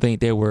 Yeah. I think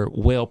they were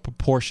well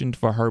proportioned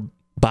for her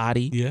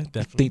body. Yeah, I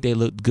definitely. think they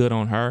looked good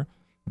on her.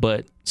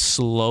 But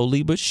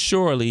slowly but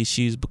surely,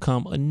 she's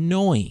become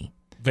annoying.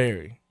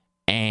 Very.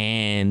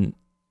 And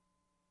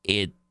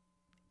it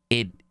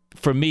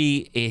for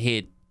me, it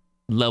hit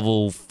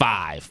level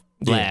 5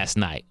 last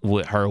night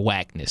with her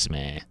whackness,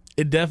 man.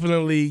 It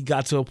definitely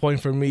got to a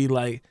point for me,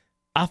 like,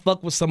 I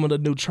fuck with some of the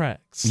new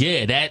tracks.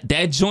 Yeah,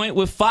 that joint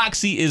with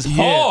Foxy is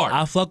hard.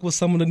 I fuck with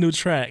some of the new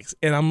tracks.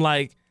 And I'm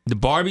like, The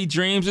Barbie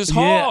Dreams is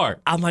hard.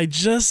 I'm like,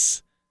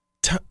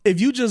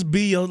 if you just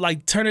be,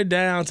 like, turn it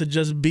down to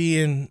just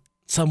being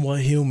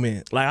somewhat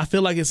human. Like, I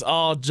feel like it's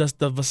all just,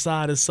 the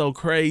facade is so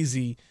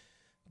crazy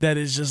that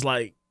it's just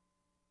like,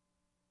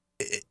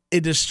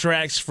 it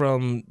distracts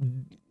from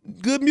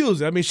good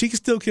music. I mean, she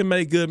still can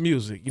make good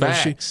music. You know,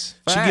 she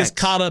gets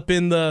caught up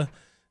in the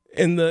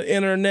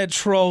internet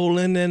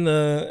trolling and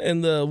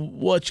the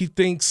what she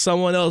thinks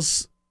someone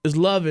else is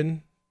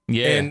loving.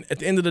 Yeah. And at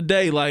the end of the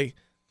day, like,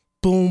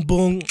 boom,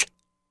 boom,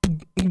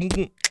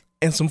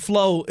 and some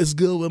flow is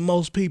good with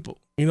most people.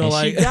 You know, and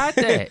like, she got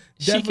that.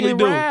 She definitely can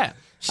do. rap.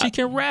 She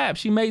can rap.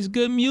 She makes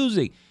good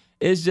music.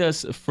 It's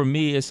just, for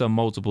me, it's a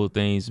multiple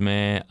things,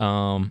 man.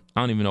 I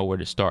don't even know where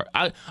to start.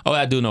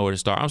 I do know where to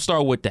start. I'm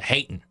starting with the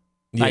hating.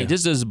 Yeah. Like,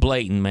 this is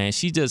blatant, man.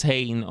 She just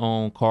hating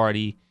on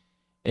Cardi.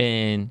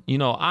 And, you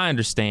know, I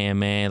understand,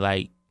 man.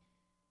 Like,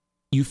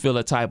 you feel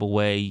a type of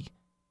way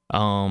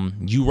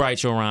You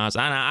write your rhymes.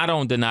 I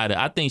don't deny that.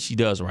 I think she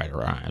does write her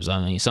rhymes.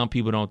 I mean, some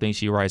people don't think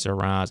she writes her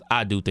rhymes.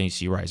 I do think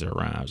she writes her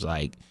rhymes.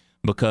 Like,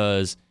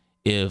 because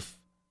if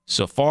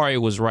Safari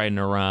was writing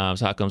her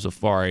rhymes, how come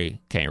Safari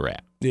can't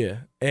rap? Yeah,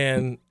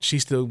 and she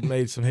still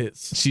made some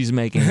hits. She's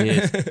making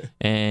hits,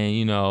 and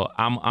you know,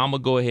 I'm gonna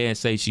go ahead and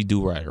say she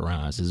do write her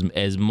rhymes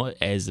as much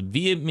as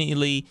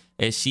vehemently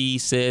as she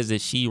says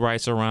that she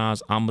writes her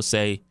rhymes. I'm gonna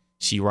say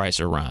she writes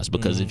her rhymes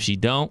because if she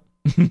don't,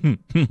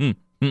 it's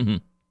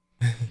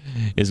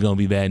gonna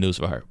be bad news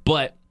for her.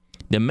 But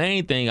the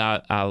main thing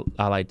I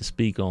like to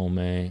speak on,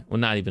 man. Well,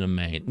 not even the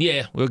main.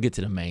 Yeah, we'll get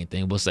to the main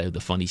thing. We'll save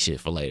the funny shit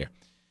for later.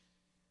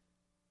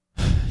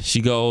 She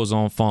goes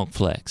on Funk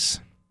Flex.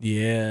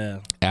 Yeah.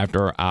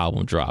 After her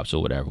album drops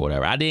or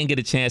whatever. I didn't get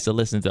a chance to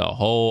listen to a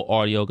whole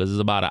audio because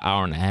it's about an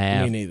hour and a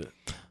half. Me neither.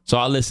 So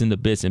I listened to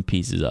bits and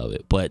pieces of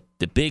it. But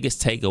the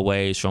biggest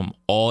takeaways from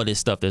all this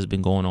stuff that's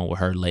been going on with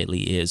her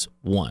lately is,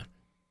 one,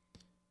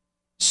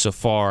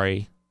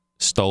 Safari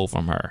stole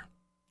from her.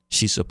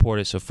 She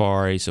supported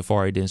Safari.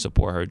 Safari didn't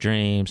support her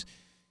dreams.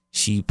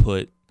 She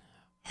put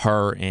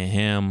her and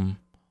him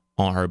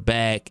on her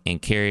back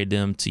and carried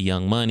them to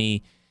Young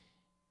Money.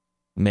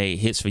 Made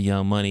hits for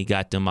Young Money,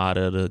 got them out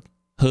of the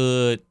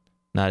hood.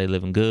 Now they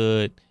living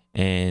good,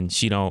 and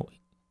she don't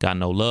got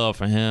no love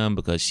for him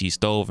because she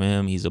stole from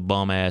him. He's a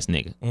bum ass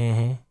nigga.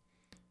 Mm-hmm.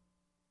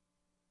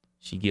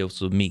 She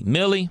gives with Meek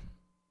Millie.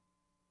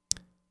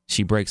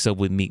 She breaks up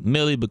with Meek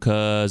Millie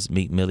because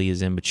Meek Millie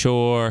is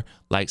immature,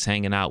 likes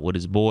hanging out with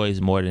his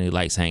boys more than he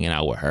likes hanging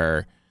out with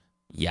her.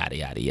 Yada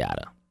yada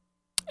yada.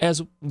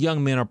 As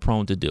young men are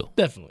prone to do.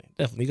 Definitely.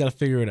 You got to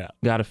figure it out.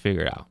 Got to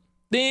figure it out.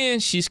 Then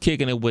she's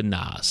kicking it with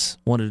Nas,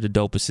 one of the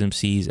dopest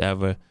MCs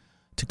ever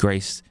to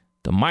grace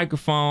the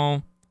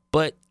microphone.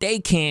 But they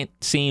can't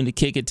seem to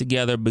kick it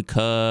together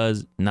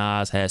because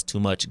Nas has too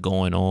much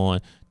going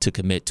on to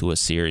commit to a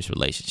serious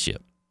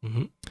relationship.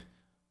 Mm-hmm.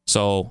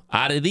 So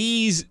out of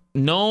these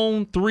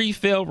known 3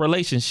 failed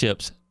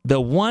relationships, the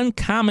one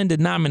common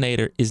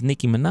denominator is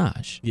Nicki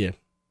Minaj. Yeah.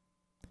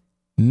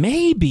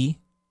 Maybe,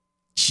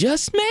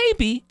 just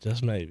maybe,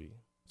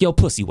 yo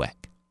pussy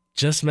whack.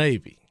 Just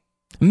maybe.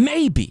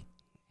 Maybe.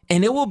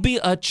 And it will be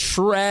a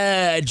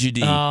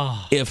tragedy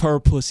if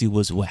her pussy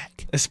was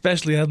whack.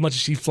 Especially as much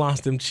as she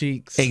flaunts them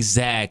cheeks.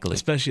 Exactly.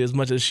 Especially as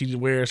much as she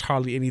wears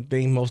hardly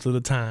anything most of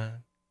the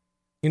time.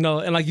 You know,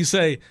 and like you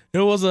say,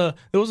 there was a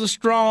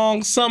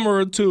strong summer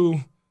or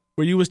two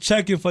where you was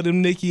checking for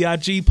them Nicki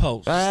IG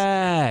posts.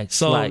 Facts.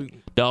 So like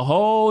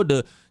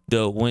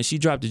the when she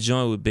dropped the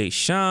joint with Big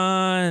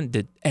Sean,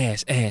 the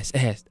ass.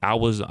 I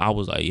was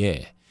like,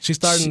 yeah. She's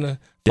starting to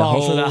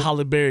fall into that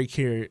Holly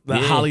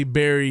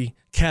Berry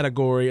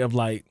category of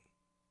like,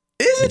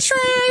 is it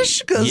trash?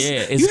 Because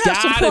it's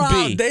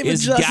gotta be. David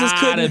It's Justice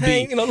gotta couldn't be.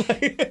 hang. You know,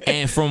 like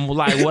And from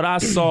like what I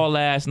saw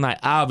last night,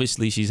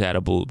 obviously she's had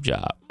a boob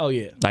job. Oh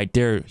yeah. Like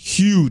they're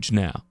huge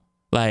now.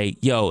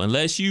 Like, yo,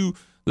 unless you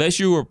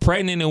were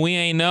pregnant and we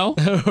ain't know,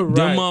 Right.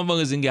 them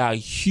motherfuckers and got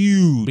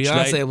huge.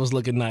 Beyonce was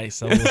looking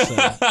nice, I will say.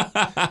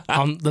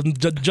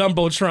 The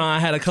Jumbotron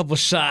had a couple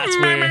shots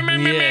where,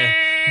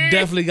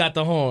 definitely got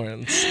the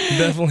horns.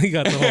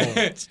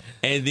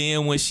 And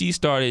then when she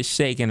started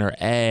shaking her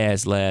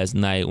ass last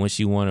night when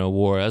she won an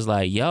award, I was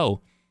like,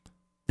 yo,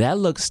 that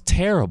looks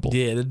terrible.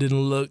 Yeah, it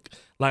didn't look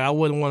like I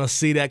wouldn't want to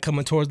see that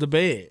coming towards the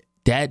bed.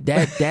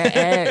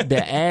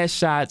 The ass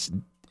shots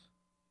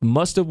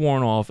must have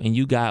worn off and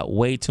you got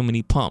way too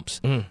many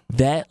pumps.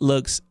 That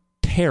looks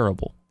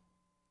terrible.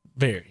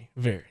 Very,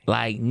 very.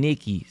 Like,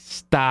 Nicki,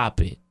 stop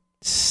it.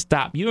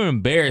 Stop. You're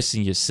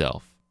embarrassing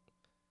yourself.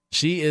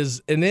 She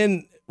is, and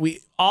then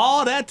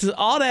all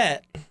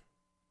that,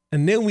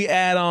 and then we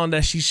add on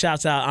that she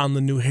shouts out, "I'm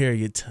the new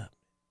Harriet Tubman."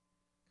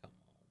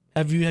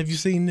 Have you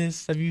seen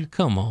this?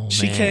 Come on,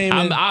 she man. Came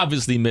I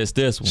obviously missed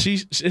this one.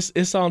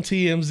 It's on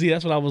TMZ.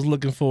 That's what I was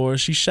looking for.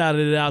 She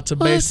shouted it out to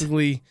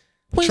basically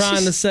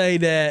trying to say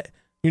that,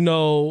 you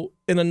know,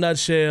 in a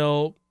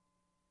nutshell,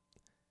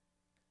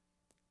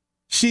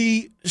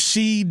 if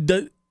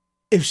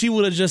she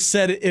would have just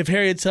said it, if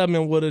Harriet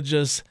Tubman would have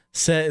just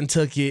said and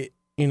took it,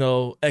 you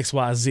know,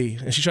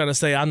 XYZ. And she's trying to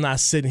say, I'm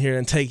not sitting here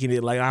and taking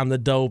it like I'm the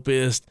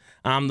dopest.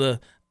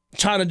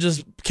 Trying to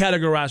just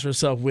categorize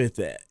herself with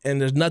that.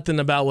 And there's nothing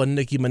about what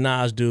Nicki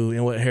Minaj do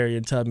and what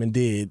Harriet Tubman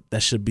did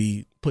that should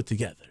be put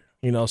together.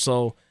 You know,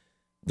 so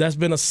that's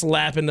been a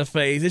slap in the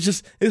face.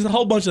 It's a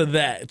whole bunch of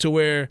that to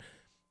where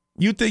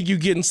you think you're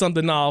getting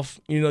something off.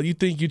 You know, you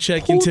think you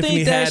checking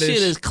Tiffany Haddish. That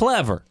shit is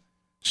clever.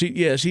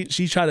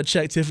 She tried to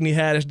check Tiffany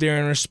Haddish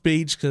during her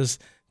speech because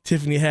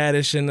Tiffany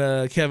Haddish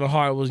and Kevin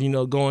Hart was, you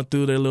know, going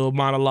through their little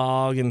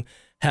monologue and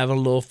having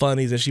little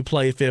funnies, and she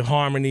played Fifth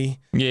Harmony.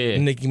 Yeah.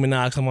 And Nicki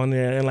Minaj come on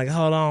there and like,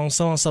 hold on,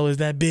 so-and-so is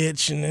that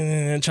bitch,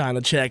 and trying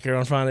to check her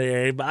in front of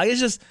everybody.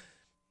 It's just,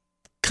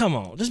 come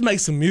on, just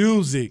make some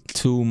music.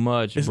 Too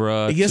much,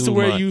 bruh. It gets to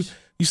where you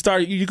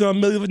you're gonna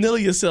Milli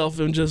Vanilli yourself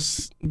and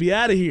just be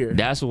out of here.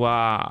 That's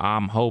why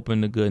I'm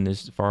hoping to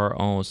goodness for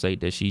her own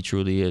sake that she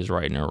truly is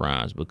writing her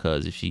rhymes,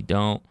 because if she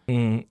don't,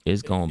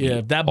 it's gonna be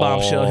if that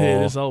bombshell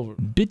hit, it's over.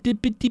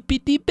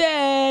 Bitty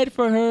bad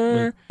for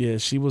her. But, yeah,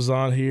 she was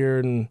on here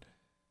and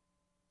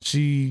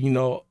she,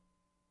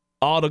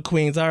 all the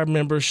queens I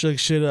remember shook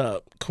shit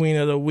up. Queen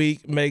of the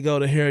week may go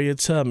to Harriet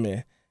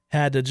Tubman.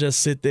 Had to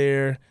just sit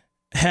there.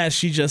 Had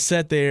she just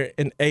sat there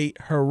and ate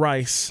her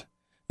rice,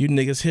 you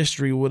niggas'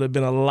 history would have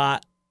been a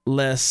lot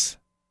less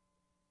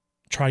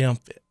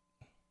triumphant.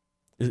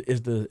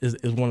 Is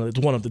one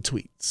of the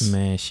tweets.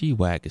 Man, she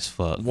whack as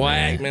fuck.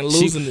 Whack, man,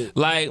 losing it.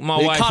 Like my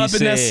they wife caught up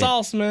said, in that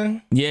sauce,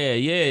 man.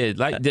 Yeah,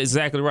 like that's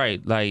exactly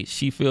right. Like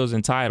she feels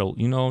entitled.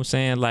 You know what I'm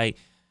saying? Like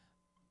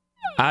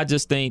I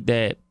just think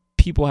that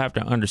people have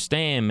to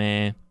understand,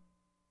 man.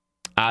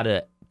 Out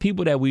of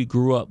people that we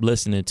grew up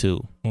listening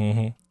to,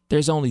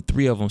 there's only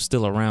 3 of them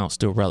still around,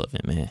 still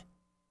relevant, man.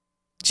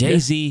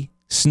 Jay-Z,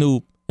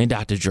 Snoop, and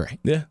Dr. Dre.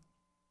 Yeah.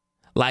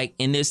 Like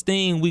in this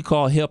thing we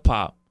call hip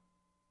hop,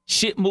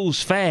 shit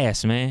moves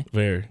fast, man.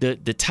 Very.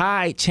 The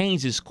tide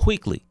changes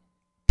quickly.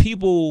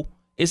 People,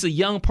 it's a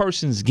young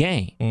person's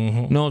game. You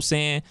know what I'm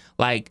saying?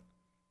 Like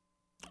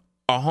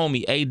our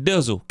homie A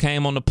Dizzle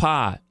came on the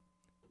pod.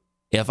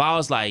 If I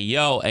was like,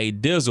 yo, A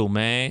Dizzle,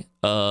 man,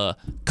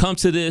 come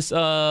to this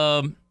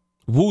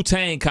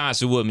Wu-Tang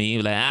concert with me, he'd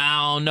be like,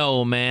 I don't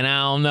know, man,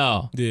 I don't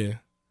know. Yeah.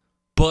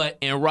 But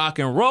in rock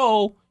and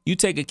roll, you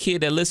take a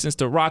kid that listens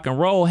to rock and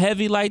roll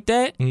heavy like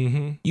that,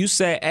 you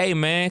say, hey,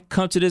 man,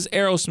 come to this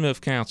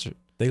Aerosmith concert.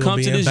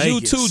 Come to this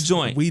U2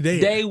 joint. We there.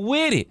 They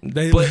with it.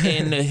 But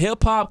in the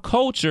hip-hop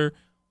culture,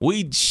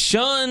 we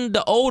shun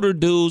the older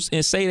dudes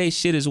and say they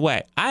shit is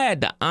whack. I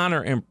had the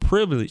honor and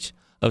privilege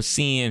of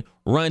seeing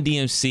Run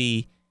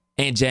DMC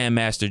and Jam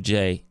Master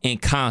Jay in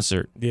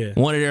concert. Yeah.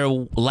 One of their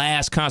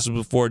last concerts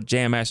before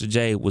Jam Master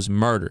Jay was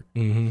murdered.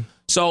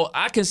 So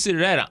I consider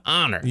that an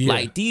honor. Yeah.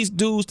 Like these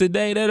dudes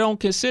today, they don't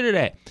consider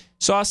that.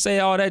 So I say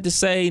all that to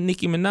say,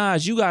 Nicki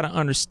Minaj, you got to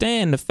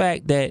understand the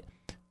fact that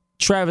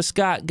Travis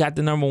Scott got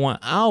the #1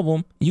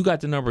 album. You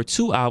got the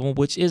 #2 album,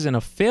 which isn't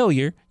a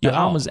failure. Your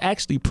album is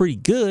actually pretty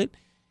good.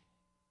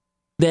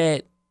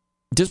 That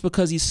just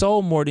because he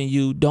sold more than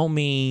you don't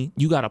mean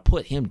you got to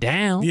put him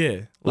down.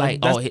 Yeah.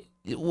 Like,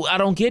 I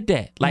don't get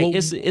that. Like, Well,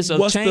 it's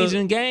a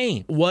changing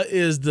game. What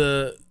is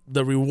the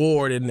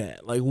reward in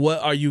that? Like,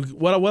 what are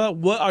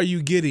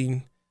you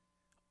getting?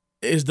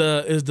 Is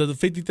the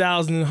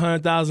 50,000,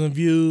 100,000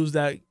 views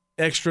that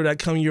extra that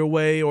come your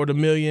way, or the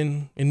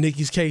million in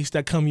Nicki's case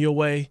that come your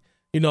way?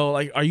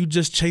 Like, are you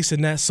just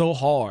chasing that so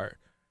hard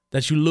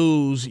that you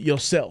lose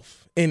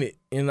yourself in it?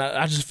 And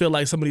I just feel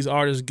like some of these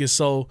artists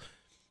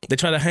they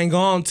try to hang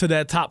on to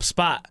that top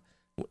spot,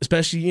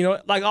 especially,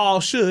 like all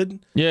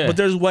should. Yeah. But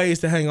there's ways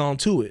to hang on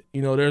to it.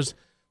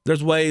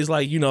 There's ways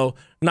like,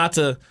 not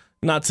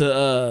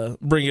to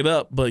bring it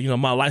up, but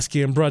my light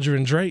skinned brother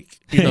and Drake,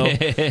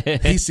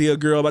 he see a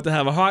girl about to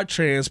have a heart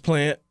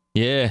transplant.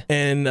 Yeah.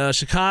 In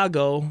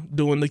Chicago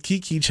doing the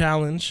Kiki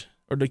challenge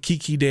or the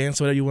Kiki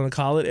dance, whatever you want to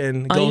call it,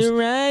 and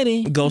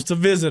goes to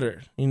visit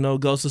her.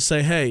 Goes to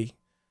say, hey,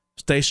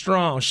 stay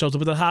strong. Shows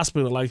up at the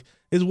hospital. Like,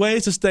 there's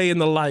ways to stay in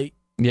the light.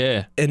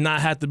 Yeah. And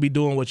not have to be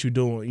doing what you're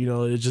doing.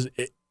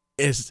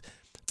 It's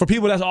for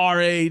people that's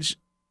our age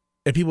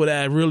and people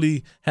that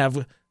really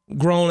have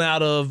grown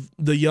out of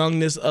the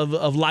youngness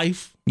of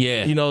life.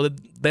 Yeah.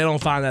 They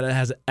don't find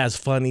that as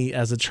funny,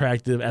 as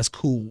attractive, as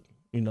cool.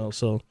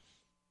 So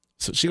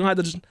she gonna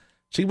have to.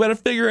 She better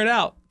figure it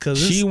out, because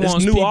she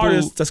wants new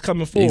artists that's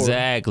coming forward.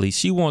 Exactly.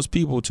 She wants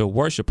people to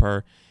worship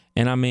her,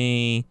 and I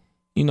mean,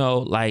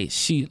 like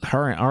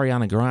her and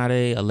Ariana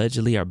Grande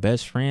allegedly are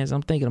best friends.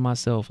 I'm thinking to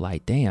myself,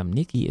 like, damn,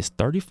 Nicki is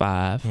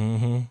 35.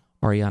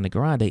 Ariana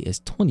Grande is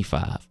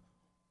 25.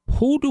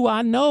 Who do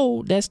I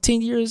know that's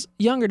 10 years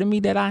younger than me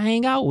that I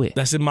hang out with?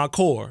 That's in my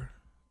core.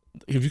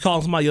 If you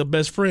call somebody your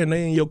best friend,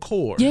 they in your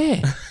core. Yeah.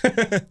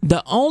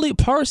 The only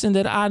person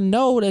that I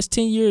know that's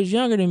 10 years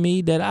younger than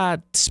me that I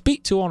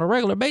speak to on a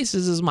regular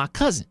basis is my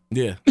cousin.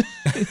 Yeah.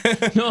 You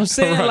know what I'm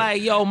saying? Right.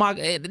 Like, yo,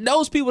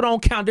 those people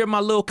don't count. They're my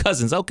little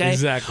cousins, okay?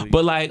 Exactly.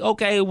 But like,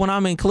 okay, when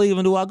I'm in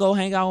Cleveland, do I go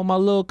hang out with my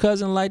little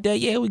cousin like that?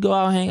 Yeah, we go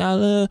out and hang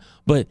out.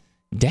 But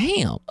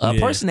damn, a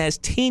person that's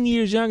 10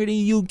 years younger than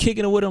you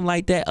kicking it with them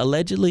like that,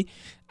 allegedly,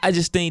 I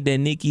just think that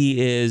Nicki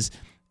is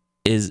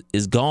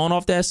gone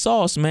off that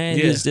sauce, man.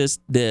 Yeah. It's just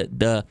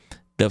the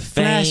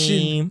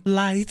Flashing fame,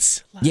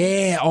 lights.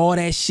 yeah, all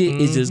that shit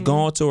is just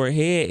gone to her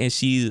head,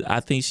 and I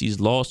think she's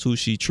lost who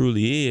she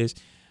truly is,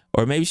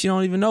 or maybe she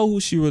don't even know who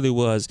she really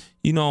was.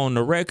 On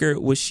the record,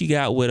 what she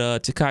got with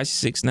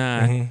Tekashi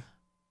 6ix9ine,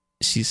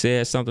 she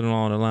said something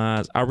along the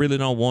lines, "I really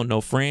don't want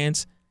no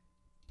friends."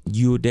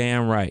 You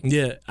damn right.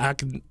 Yeah, I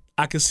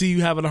can see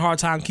you having a hard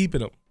time keeping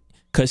them.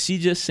 Cause she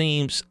just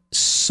seems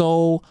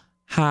so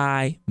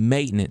high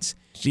maintenance.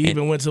 She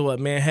even went to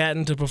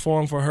Manhattan to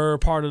perform for her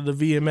part of the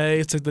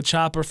VMAs. Took the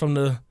chopper from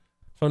the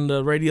from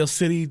the Radio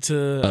City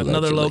to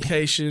another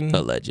location.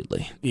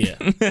 Allegedly. Yeah.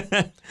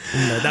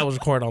 That was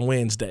recorded on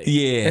Wednesday.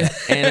 Yeah.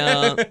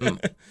 And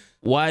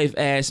wife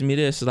asked me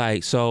this,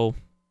 like, so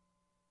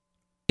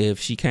if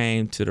she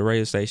came to the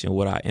radio station,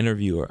 would I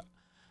interview her?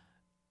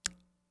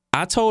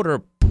 I told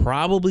her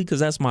probably, because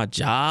that's my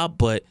job,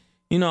 but,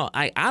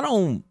 I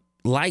don't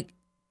like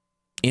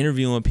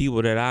interviewing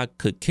people that I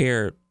could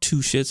care two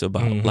shits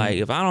about. Mm-hmm. Like,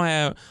 if I don't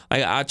have,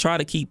 like, I try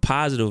to keep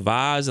positive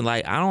vibes, and,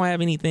 like, I don't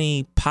have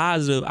anything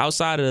positive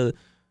outside of,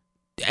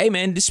 hey,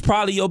 man, this is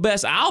probably your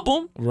best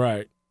album.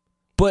 Right.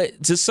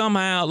 But to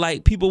somehow,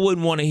 like, people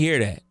wouldn't want to hear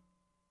that.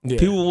 Yeah.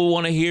 People would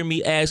want to hear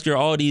me ask her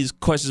all these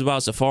questions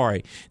about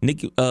Safari,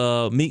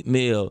 Meek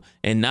Mill,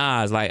 and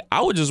Nas. Like,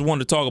 I would just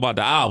want to talk about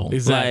the album.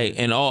 Exactly. Like,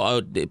 and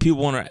all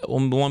people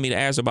want me to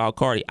ask about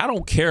Cardi. I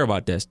don't care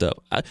about that stuff.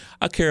 I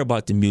care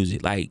about the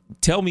music. Like,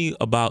 tell me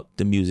about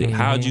the music. Mm-hmm.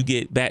 How'd you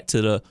get back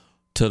to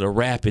the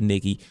rapping,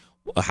 Nicki?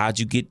 How'd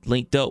you get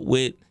linked up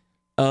with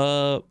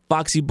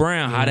Foxy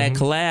Brown? How that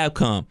collab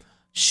come?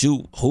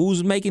 Shoot,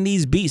 who's making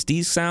these beats?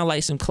 These sound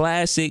like some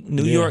classic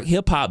New York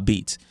hip hop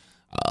beats.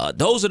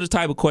 Those are the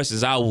type of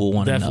questions I would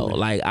want to know.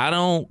 Like, I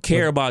don't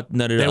care about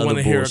none of the other bullshit. They want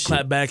to hear a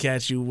clap back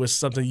at you with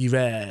something you've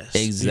asked.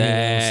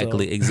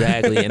 Exactly,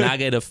 exactly. And I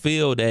get a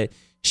feel that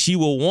she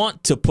will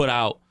want to put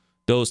out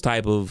those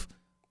type of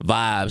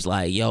vibes.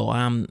 Like, yo,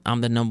 I'm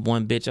the number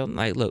one bitch. I'm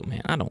like, look,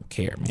 man, I don't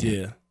care, man.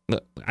 Yeah.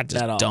 Look, I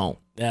just don't.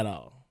 At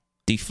all.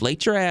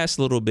 Deflate your ass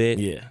a little bit.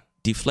 Yeah.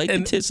 Deflate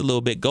the tits a little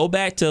bit. Go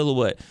back to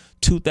what,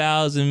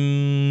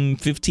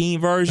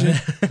 2015 version?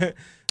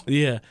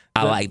 Yeah,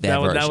 I like that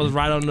version. That was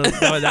right on the.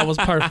 That was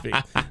perfect,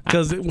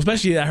 because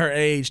especially at her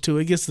age too,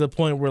 it gets to the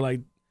point where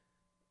like,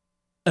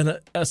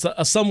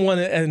 someone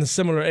in a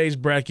similar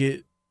age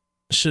bracket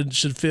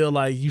should feel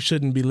like you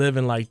shouldn't be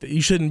living like that.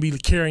 You shouldn't be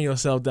carrying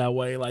yourself that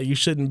way. Like, you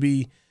shouldn't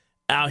be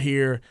out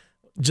here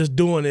just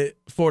doing it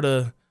for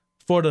the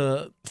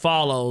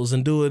follows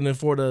and doing it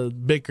for the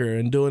bicker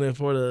and doing it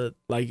for the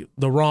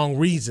wrong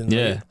reason.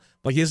 Yeah,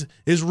 like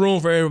it's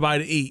room for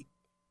everybody to eat.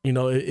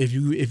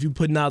 If you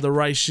putting out the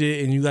right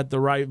shit and you got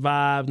the right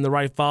vibe and the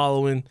right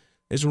following,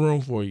 it's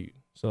room for you.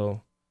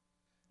 So,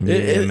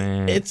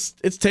 man, it's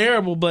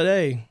terrible, but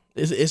hey,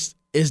 it's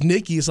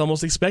Nicki. It's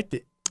almost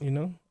expected.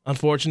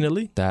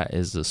 Unfortunately, that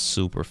is a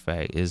super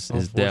fact. It's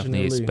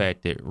definitely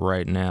expected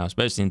right now,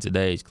 especially in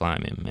today's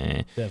climate,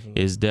 man.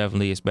 Definitely. It's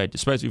definitely expected,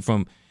 especially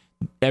from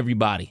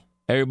everybody.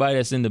 Everybody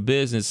that's in the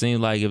business seems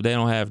like if they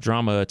don't have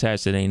drama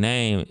attached to their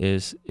name,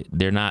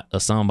 they're not a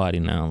somebody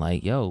now.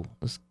 Like, yo,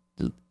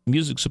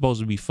 music's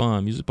supposed to be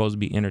fun. Music's supposed to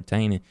be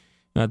entertaining.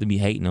 You don't have to be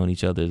hating on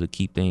each other to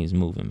keep things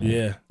moving, man.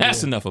 Yeah.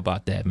 That's enough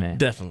about that, man.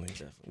 Definitely.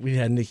 We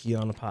had Nicki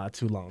on the pod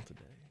too long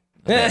today.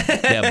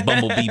 that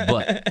bumblebee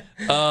butt.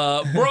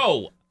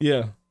 Bro.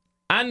 Yeah.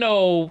 I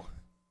know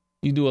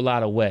you do a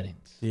lot of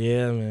weddings.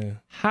 Yeah, man.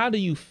 How do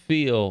you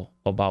feel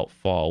about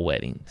fall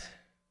weddings?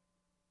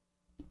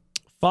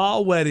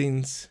 Fall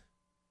weddings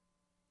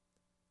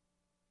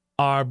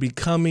are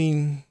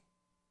becoming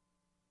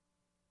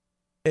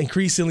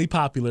increasingly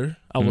popular,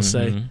 I will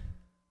say.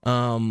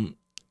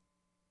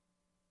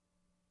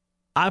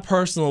 I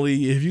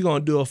personally, if you're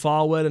going to do a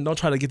fall wedding, don't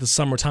try to get the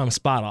summertime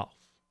spot off.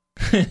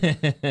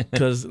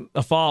 Because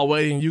a fall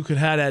wedding, you could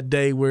have that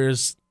day where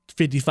it's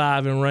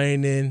 55 and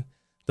raining.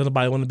 Don't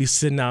nobody want to be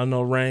sitting out in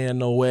no rain,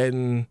 no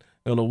wedding.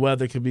 The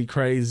weather could be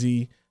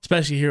crazy,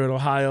 especially here in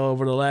Ohio.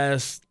 Over the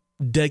last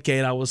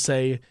decade, I would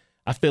say,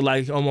 I feel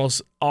like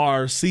almost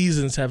our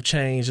seasons have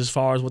changed as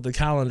far as what the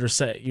calendar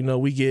say.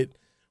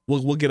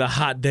 We'll get a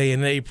hot day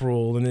in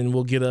April, and then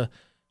we'll get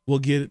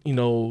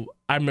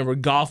I remember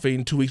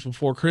golfing 2 weeks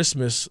before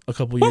Christmas a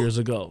couple years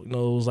ago. It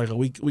was like a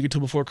week or two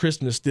before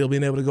Christmas, still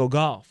being able to go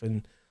golf.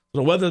 And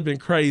the weather's been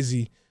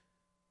crazy.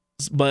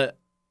 But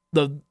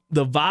the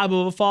vibe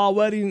of a fall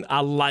wedding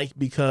I like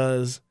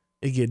because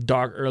it get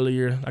dark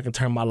earlier. I can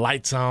turn my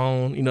lights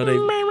on.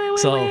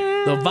 So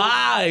the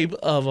vibe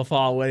of a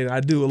fall wedding I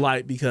do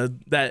like because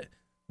that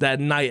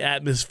night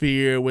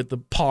atmosphere with the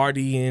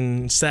party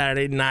and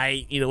Saturday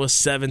night, it's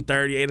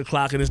 7:30, 8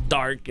 o'clock, and it's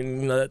dark,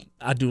 and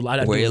I do like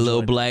that. Wear your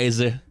little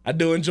blazer. I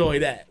do enjoy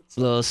that. A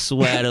little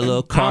sweater, a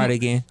little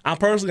cardigan. I'm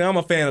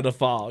a fan of the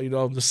fall.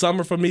 The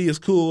summer for me is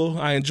cool.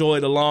 I enjoy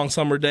the long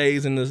summer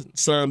days and the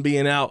sun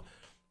being out,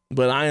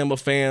 but I am a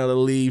fan of the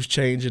leaves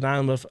changing.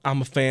 I'm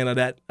a fan of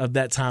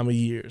that time of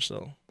year.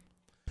 So.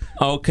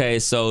 Okay,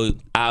 so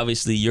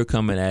obviously you're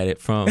coming at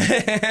it from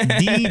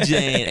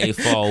DJing a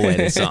fall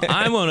wedding. So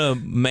I'm gonna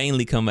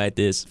mainly come at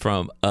this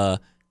from an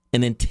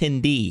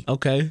attendee.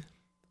 Okay.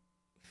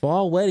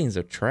 Fall weddings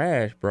are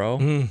trash,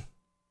 bro.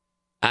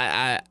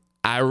 I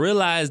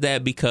realize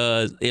that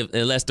because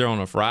unless they're on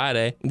a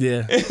Friday.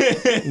 Yeah.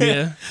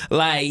 Yeah.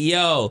 Like,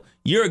 yo,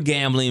 you're a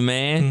gambling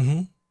man.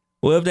 Mm-hmm.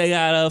 What if they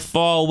got a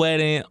fall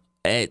wedding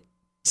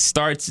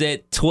starts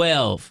at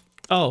 12?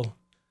 Oh.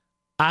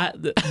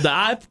 The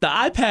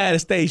iPad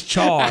stays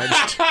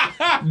charged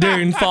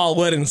during fall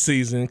wedding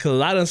season because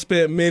I done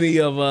spent many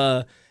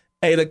of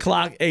 8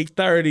 o'clock,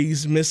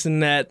 8:30s missing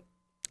that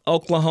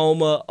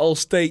Oklahoma, O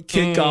State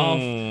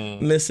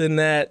kickoff, missing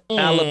that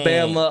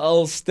Alabama,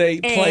 O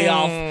State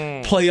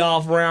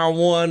playoff round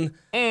 1,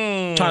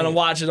 trying to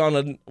watch it on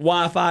the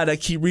Wi-Fi that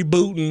keep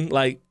rebooting.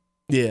 Like,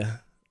 yeah,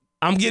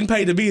 I'm getting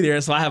paid to be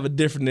there, so I have a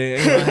different, I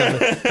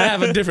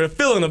have a different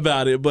feeling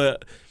about it.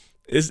 But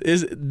I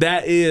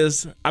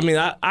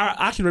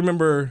can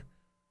remember.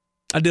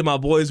 I did my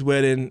boy's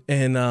wedding,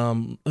 and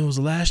it was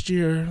last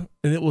year,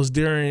 and it was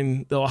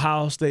during the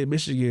Ohio State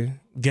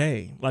Michigan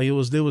game. Like it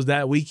was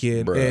that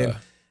weekend, and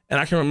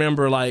I can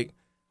remember like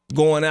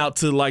going out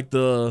to like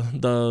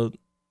the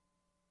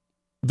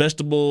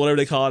vegetable, whatever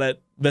they call that,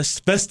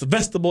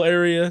 vestibule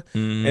area,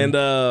 and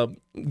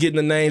getting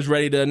the names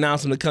ready to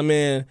announce them to come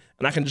in.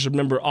 And I can just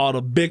remember all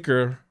the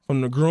bicker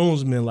from the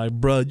groomsmen, like,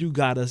 bruh, you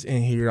got us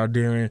in here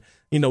during.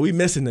 We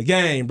missing the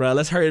game, bro.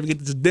 Let's hurry up and get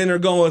this dinner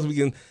going so we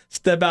can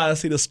step out and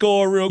see the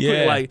score real quick.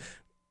 Yeah. Like,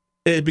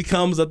 it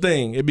becomes a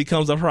thing. It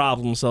becomes a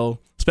problem. So,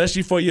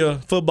 especially for your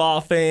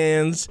football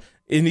fans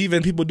and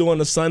even people doing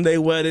the Sunday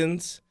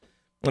weddings.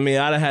 I mean,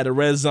 I'd have had the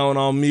red zone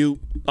on mute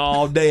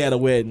all day at a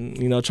wedding.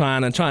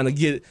 Trying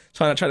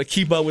to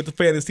keep up with the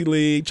fantasy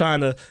league, trying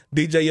to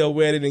DJ your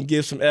wedding and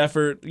give some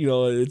effort.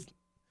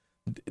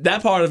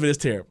 That part of it is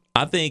terrible.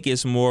 I think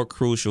it's more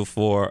crucial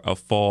for a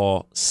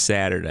fall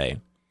Saturday.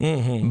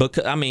 Mm-hmm.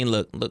 Because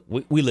look,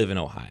 we live in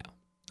Ohio.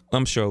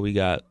 I'm sure we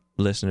got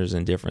listeners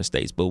in different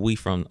states, but we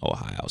from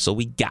Ohio, so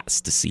we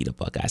gots to see the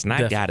Buckeyes.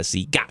 Not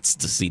Definitely. gots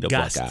to see the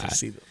Buckeyes. To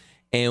see them.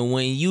 And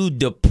when you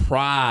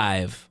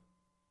deprive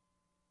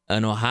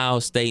an Ohio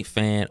State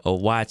fan of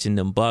watching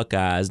them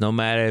Buckeyes, no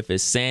matter if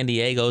it's San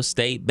Diego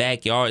State,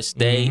 Backyard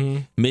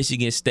State,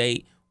 Michigan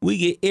State, we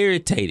get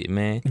irritated,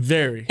 man.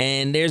 Very.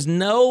 And there's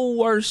no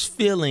worse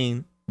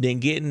feeling than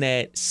getting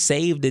that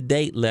save the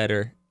date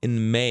letter in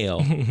the mail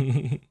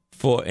in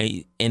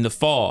the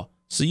fall.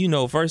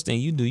 So first thing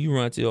you do, you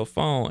run to your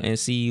phone and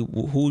see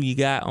who you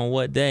got on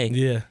what day.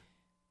 Yeah.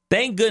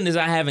 Thank goodness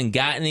I haven't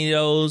gotten any of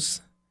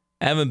those.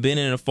 I haven't been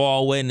in a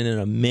fall wedding in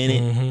a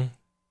minute.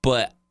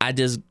 But I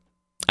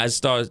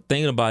started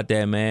thinking about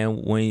that,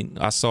 man, when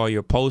I saw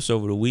your post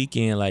over the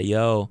weekend, like,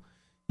 yo,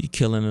 you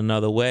killing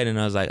another wedding.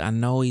 I was like, I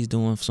know he's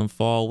doing some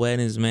fall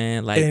weddings,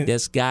 man. Like,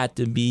 that's got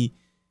to be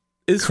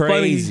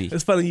crazy.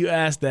 It's funny you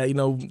asked that.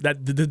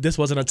 This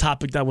wasn't a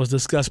topic that was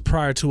discussed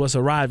prior to us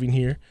arriving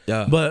here.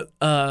 Yeah. But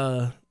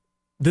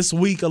this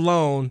week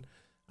alone,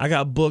 I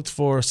got booked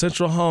for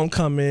Central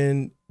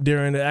Homecoming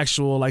during the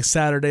actual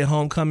Saturday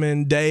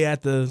homecoming day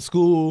at the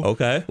school.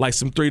 Okay. Like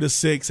some 3 to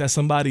 6 at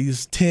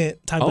somebody's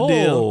tent type of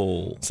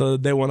deal. So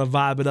they want to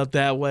vibe it up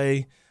that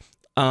way.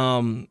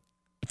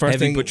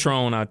 Heavy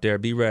Patron out there.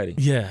 Be ready.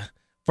 Yeah.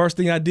 First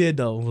thing I did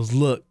though was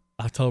look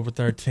October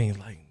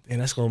 13th. And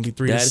that's going to be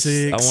 3 to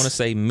 6. I want to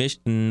say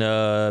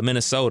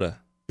Minnesota.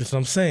 That's what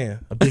I'm saying.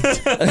 A big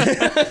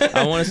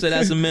I want to say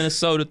that's a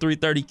Minnesota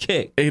 3:30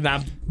 kick. And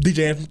I'm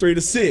DJing from 3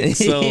 to 6.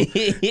 So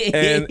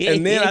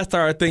and then I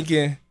started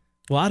thinking,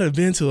 well, I'd have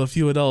been to a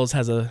few of those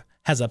has a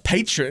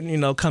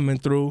patron, coming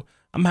through.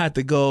 I'm gonna have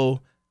to go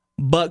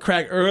butt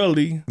crack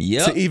early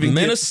to even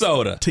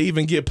Minnesota to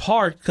even get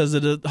parked because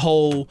of the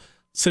whole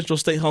Central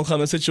State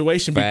homecoming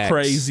situation be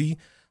crazy.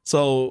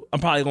 So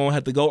I'm probably gonna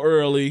have to go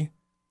early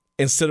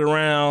and sit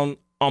around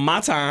on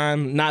my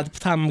time, not the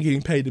time I'm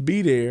getting paid to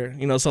be there.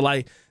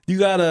 So you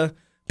gotta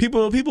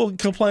people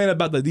complain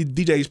about the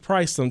DJ's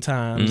price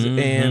sometimes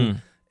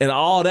and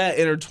all that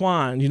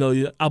intertwined.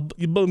 You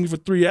book me for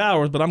 3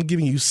 hours, but I'm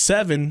giving you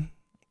 7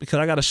 because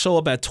I gotta show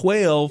up at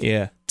 12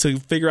 to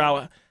figure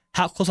out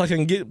how close I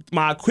can get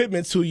my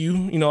equipment to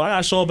you. I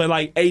gotta show up at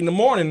 8 in the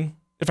morning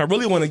if I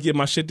really want to get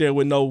my shit there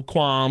with no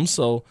qualms.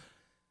 So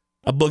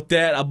I booked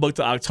that. I booked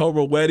the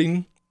October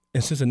wedding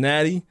in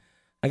Cincinnati.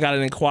 I got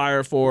an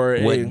inquiry for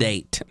what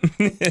date?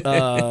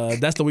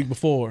 That's the week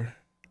before.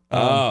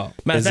 Matter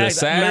of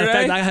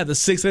fact, I had the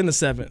 6th and the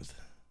 7th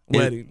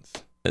weddings.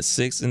 The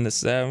 6th and the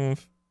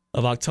 7th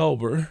of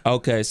October.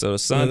 Okay, so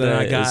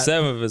Sunday, the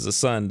 7th is a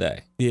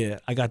Sunday. Yeah,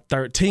 I got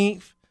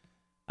 13th.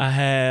 I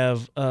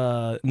have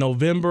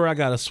November. I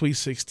got a Sweet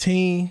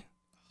 16.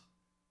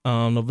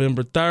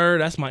 November 3rd.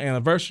 That's my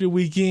anniversary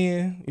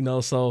weekend.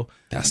 So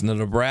that's the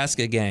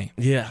Nebraska game.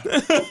 Yeah,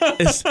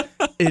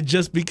 it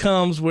just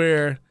becomes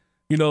where.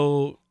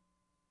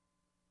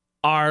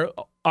 Our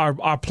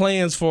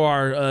plans for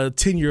our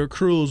 10-year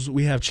cruise,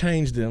 we have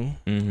changed them.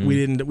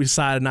 We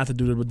decided not to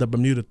do the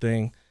Bermuda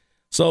thing.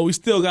 So we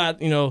still got,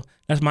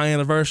 that's my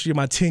anniversary,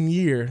 my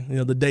 10-year,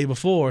 the day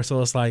before.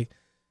 So it's like,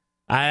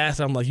 I asked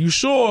him, I'm like, you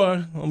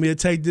sure want me to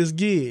take this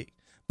gig?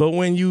 But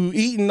when you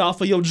eating off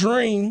of your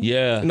dream,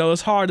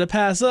 it's hard to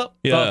pass up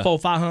for a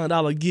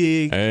 $500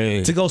 gig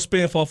to go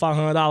spend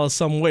 $500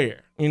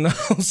 somewhere,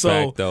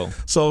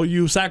 So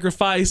you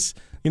sacrifice.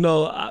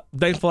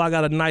 Thankful I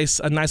got a nice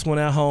one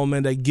at home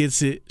and that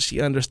gets it. She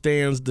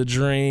understands the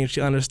dream. She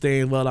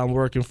understands what I'm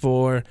working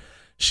for.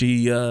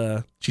 She's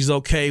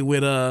okay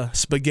with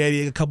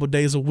spaghetti a couple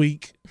days a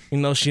week.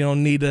 She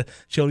don't need to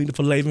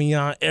filet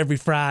mignon every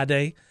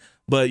Friday.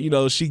 But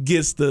she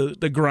gets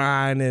the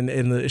grind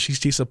and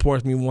she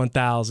supports me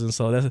 1,000.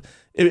 So that's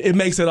it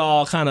makes it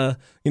all kind of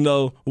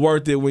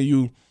worth it when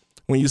you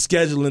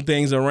scheduling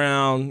things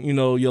around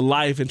your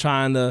life and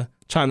trying to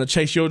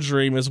chase your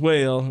dream as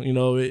well.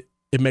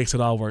 It makes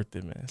it all worth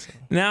it, man. So.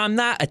 Now, I'm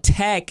not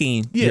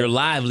attacking your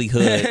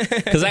livelihood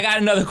because I got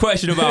another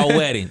question about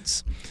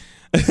weddings.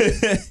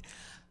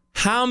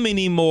 How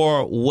many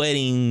more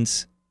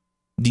weddings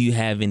do you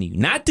have in you?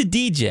 Not to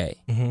DJ,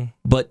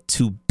 but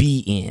to be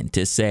in,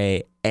 to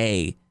say,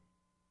 hey,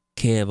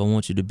 Kev, I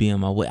want you to be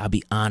in my wedding. I'll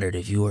be honored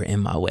if you were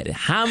in my wedding.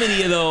 How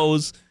many of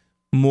those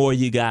more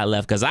you got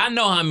left? Because I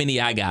know how many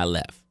I got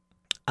left.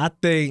 I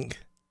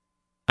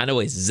know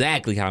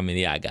exactly how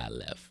many I got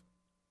left.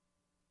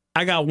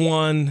 I got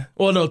one.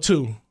 Well, no,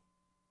 two.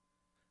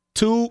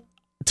 Two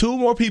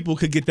more people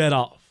could get that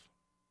off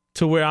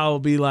to where I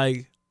would be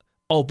like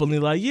openly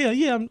like,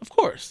 yeah, of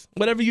course,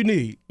 whatever you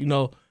need.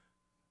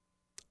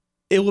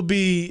 It would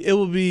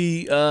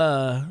be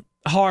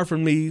hard for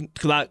me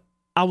because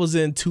I was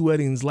in 2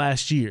 weddings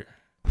last year.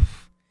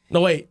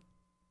 No, wait.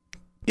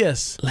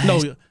 Yes.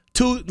 The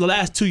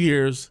last 2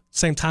 years,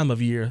 same time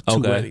of year, 2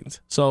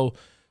 weddings. So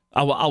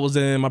I was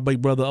in my big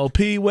brother OP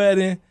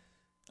wedding.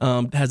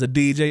 Has a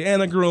DJ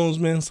and a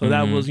groomsman, so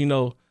that was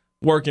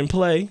work and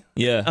play.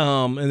 Yeah.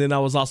 And then I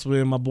was also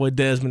in my boy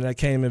Desmond that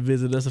came and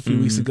visited us a few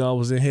weeks ago. I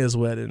was in his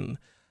wedding,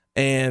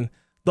 and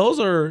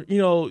those are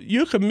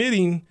you're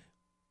committing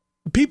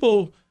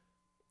people.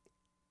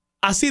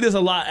 I see this a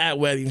lot at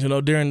weddings,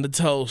 during the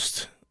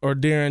toast or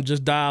during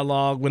just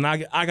dialogue. When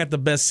I got the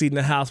best seat in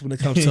the house when it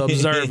comes to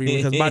observing,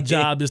 because my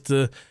job is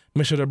to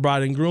make sure the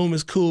bride and groom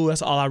is cool.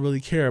 That's all I really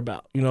care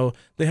about.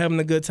 They having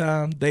a good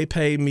time. They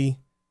paid me.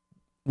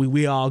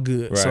 We all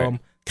good. Right. So I'm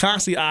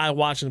constantly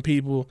watching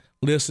people,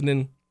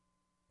 listening,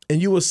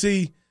 and you will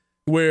see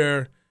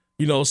where,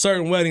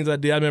 certain weddings I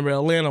did. I remember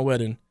Atlanta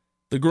wedding.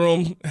 The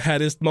groom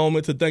had this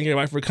moment to thank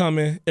everybody for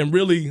coming and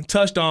really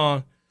touched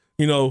on,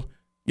 y'all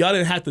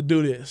didn't have to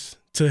do this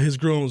to his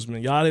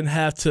groomsmen. Y'all didn't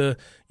have to,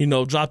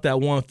 drop that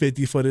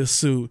 $150 for this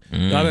suit.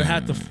 Y'all didn't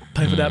have to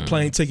pay for that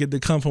plane ticket to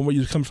come from where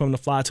you come from to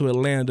fly to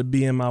Atlanta to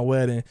be in my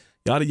wedding.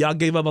 Y'all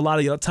gave up a lot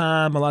of your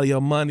time, a lot of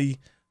your money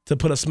to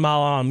put a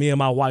smile on me and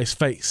my wife's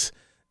face.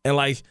 And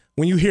like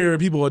when you hear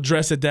people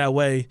address it that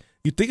way,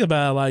 you think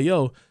about it like,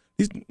 yo,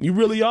 you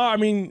really are. I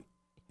mean,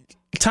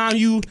 time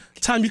you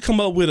come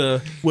up with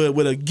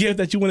a gift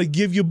that you want to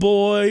give your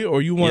boy,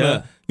 or you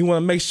want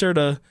to make sure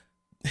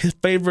his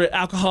favorite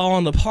alcohol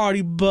on the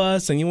party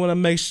bus, and you want to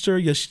make sure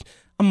I'm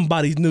gonna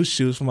buy these new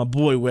shoes for my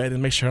boy wedding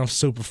and make sure I'm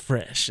super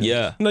fresh. And,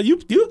 you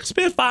can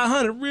spend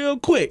 $500 real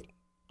quick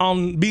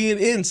on being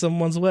in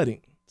someone's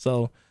wedding.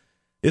 So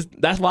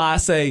that's why I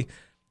say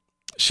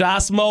Shy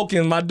Smoke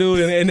and my dude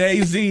in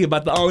AZ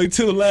about the only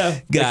 2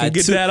 left. Get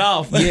that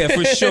off. Yeah,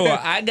 for sure.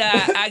 I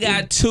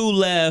got 2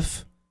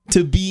 left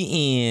to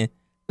be in.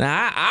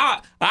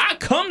 Now I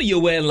come to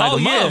your wedding like a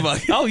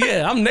motherfucker. Oh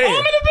yeah, I'm there. I'm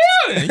in the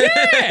building.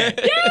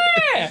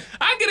 Yeah.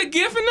 I get a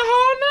gift in the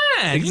whole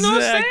 9. You know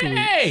what I'm saying?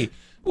 Hey,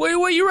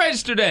 where you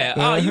registered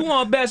at? You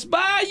want Best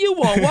Buy? You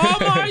want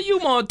Walmart? You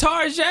want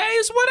Target's?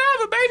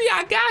 Whatever, baby.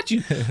 I got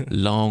you.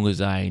 Long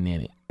as I ain't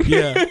in it.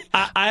 Yeah,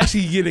 I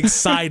actually get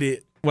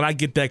excited when I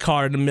get that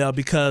card in the mail,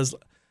 because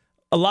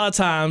a lot of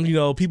times,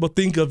 people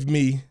think of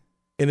me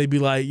and they be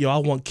like, yo, I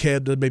want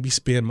Kev to maybe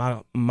spend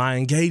my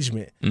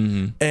engagement.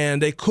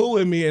 And they cool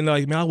with me and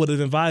like, man, I would have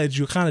invited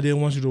you. I kind of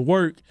didn't want you to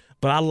work,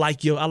 but I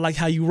like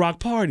how you rock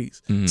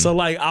parties. So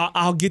like,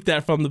 I'll get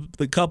that from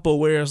the couple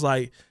where it's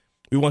like,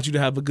 we want you to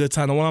have a good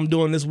time. And what I'm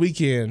doing this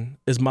weekend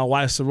is my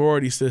wife's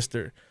sorority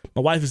sister.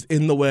 My wife is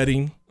in the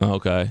wedding.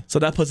 Okay. So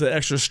that puts an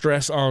extra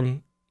stress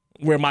on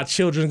where my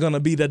children's gonna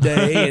be that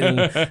day,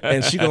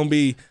 and she gonna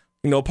be,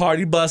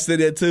 party busted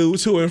it to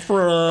and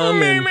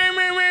from. And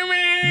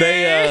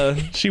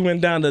she went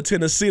down to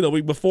Tennessee the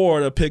week before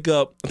to pick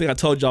up. I think I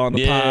told y'all on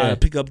the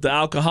pod, pick up the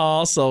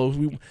alcohol.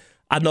 So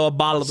I know a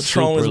bottle of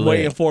Patron is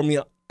waiting for me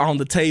on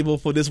the table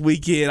for this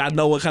weekend. I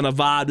know what kind of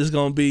vibe it's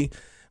gonna be,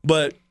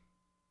 but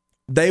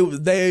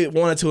they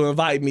wanted to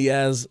invite me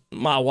as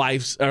my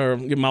wife's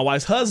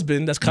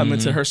husband that's coming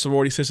to her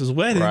sorority sister's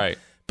wedding. Right.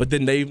 But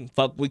then they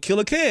fuck with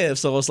Killer Kev.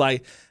 So it's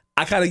like,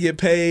 I kind of get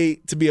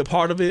paid to be a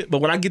part of it.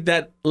 But when I get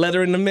that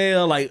letter in the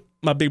mail, like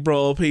my big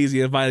bro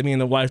OPZ invited me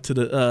and the wife to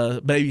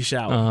the baby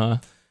shower.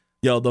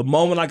 Yo, the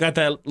moment I got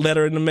that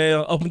letter in the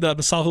mail, opened up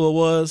and saw who it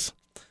was,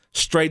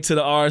 straight to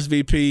the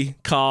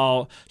RSVP,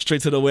 called,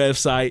 straight to the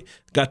website,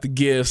 got the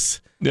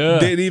gifts. Yeah.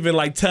 Didn't even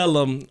like tell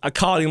him. I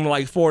called him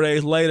like 4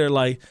 days later,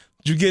 like,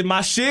 did you get my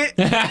shit?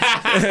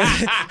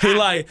 He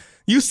like,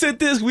 you sent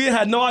this? We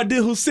had no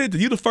idea who sent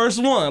it. You the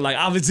first one. Like,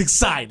 I was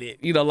excited.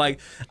 Like,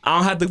 I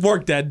don't have to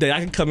work that day. I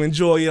can come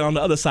enjoy it on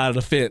the other side of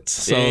the fence.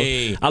 So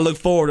I look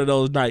forward to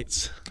those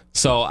nights.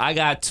 So I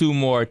got 2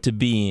 more to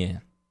be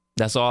in.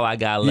 That's all I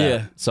got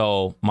left. Yeah.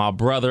 So my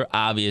brother,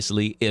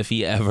 obviously, if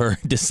he ever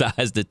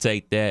decides to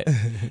take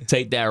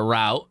that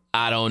route,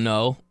 I don't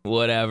know,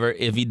 whatever.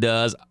 If he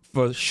does,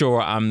 for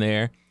sure I'm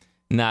there.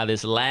 Now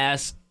this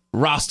last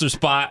roster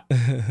spot,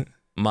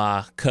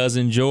 my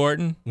cousin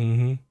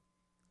Jordan.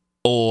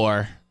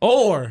 Or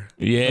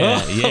yeah,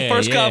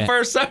 first yeah. come,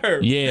 first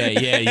serve.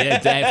 Yeah.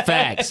 That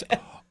facts.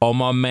 Or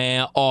my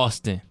man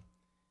Austin.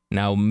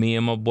 Now, me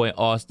and my boy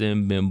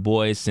Austin been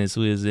boys since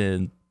we was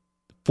in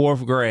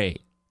 4th grade.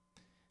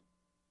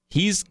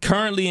 He's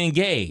currently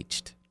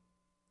engaged,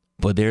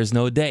 but there's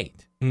no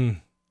date.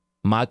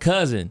 My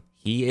cousin,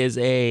 he is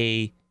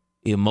a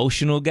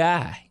emotional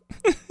guy.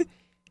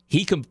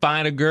 He can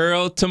find a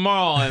girl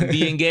tomorrow and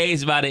be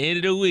engaged by the end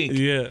of the week.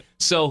 Yeah.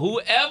 So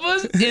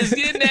whoever is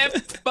getting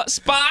that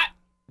spot,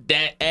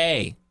 that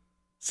A.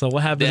 So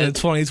what happens in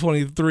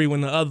 2023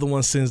 when the other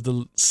one sends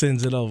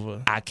it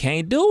over? I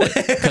can't do it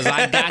because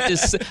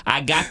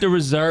I got to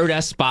reserve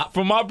that spot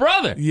for my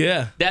brother.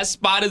 Yeah. That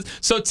spot is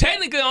so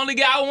technically only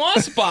got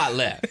one spot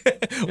left.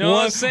 You know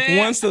what I'm saying?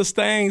 One's the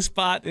staying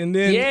spot, and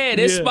then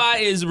this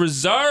spot is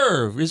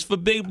reserved. It's for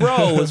Big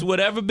Bro. It's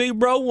whatever Big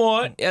Bro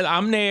want. And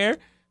I'm there.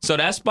 So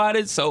that spot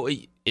is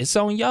it's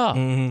on y'all.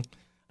 Mm-hmm.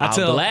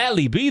 I'll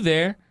gladly be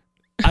there.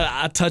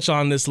 I touch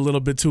on this a little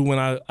bit too when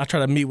I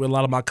try to meet with a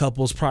lot of my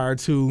couples prior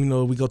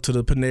to, we go to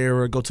the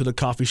Panera, go to the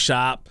coffee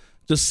shop,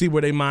 just see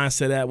where their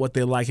mindset at, what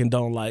they like and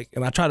don't like.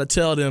 And I try to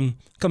tell them,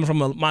 coming from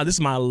this is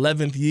my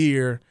 11th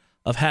year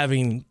of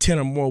having 10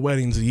 or more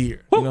weddings a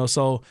year.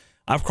 So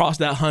I've crossed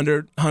that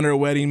 100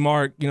 wedding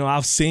mark.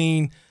 I've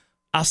seen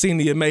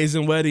the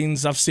amazing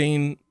weddings. I've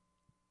seen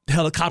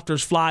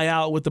helicopters fly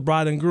out with the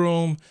bride and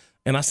groom.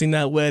 And I seen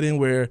that wedding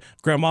where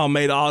grandma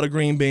made all the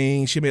green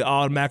beans, she made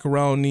all the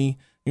macaroni.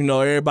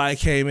 Everybody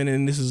came in,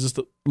 and this is just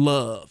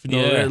love.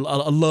 A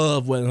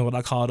love wedding is what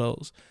I call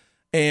those.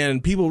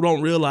 And people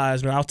don't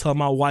realize, man, I'll tell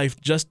my wife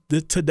just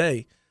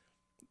today,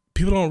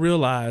 people don't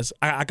realize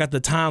I got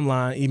the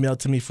timeline emailed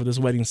to me for this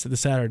wedding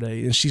this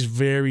Saturday, and she's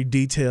very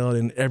detailed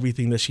in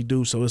everything that she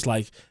do. So it's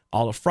like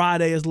all of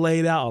Friday is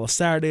laid out, all of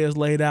Saturday is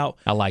laid out.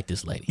 I like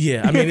this lady.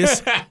 Yeah, I mean,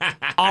 it's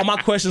all my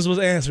questions was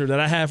answered that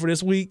I have for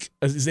this week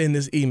is in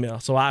this email.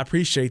 So I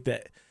appreciate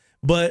that.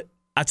 But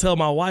I tell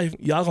my wife,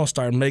 y'all gonna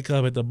start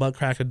makeup at the butt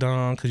crack of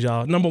dawn because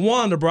y'all, number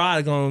one, the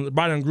bride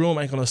and groom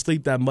ain't gonna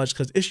sleep that much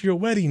because it's your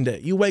wedding day.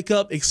 You wake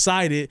up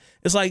excited.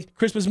 It's like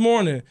Christmas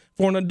morning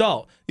for an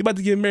adult. You about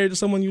to get married to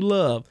someone you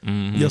love.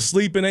 Mm-hmm. Your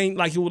sleeping ain't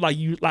like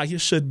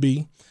it should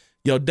be.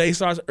 Your day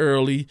starts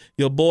early.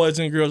 Your boys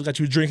and girls got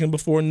you drinking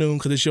before noon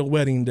because it's your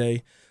wedding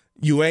day.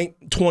 You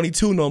ain't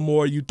 22 no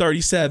more. You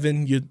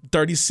 37. You're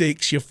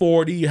 36. You're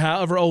 40. You're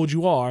however old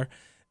you are.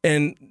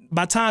 And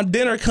by the time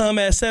dinner come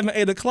at 7,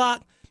 8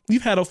 o'clock,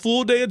 you've had a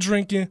full day of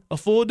drinking, a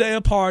full day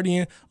of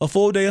partying, a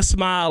full day of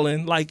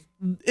smiling.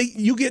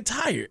 You get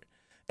tired.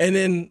 And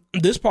then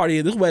this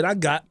wedding I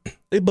got,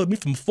 they booked me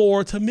from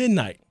 4 to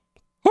midnight.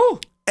 Whew,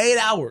 8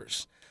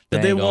 hours. They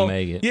ain't gonna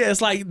make it. Yeah,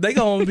 it's like they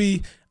gonna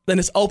be, then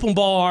it's open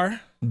bar.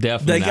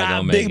 Definitely they not got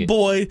gonna make big it.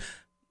 boy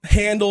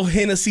handle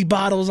Hennessy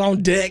bottles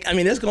on deck. I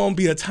mean, it's gonna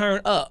be a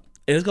turn up.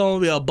 It's gonna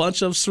be a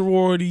bunch of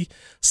sorority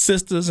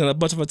sisters and a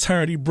bunch of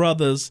fraternity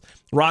brothers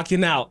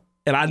rocking out.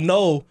 And I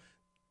know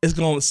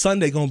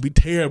Sunday gonna be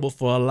terrible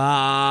for a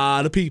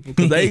lot of people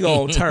because they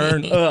gonna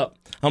turn up.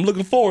 I'm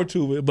looking forward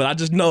to it, but I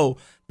just know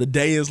the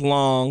day is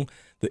long,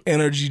 the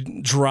energy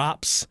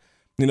drops,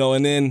 and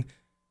then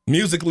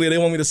musically they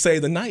want me to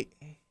save the night,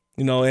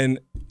 and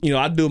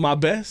I do my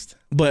best.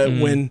 But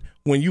when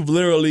you've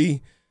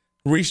literally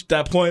reached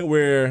that point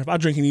where if I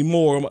drink any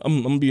more,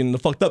 I'm gonna be in the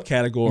fucked up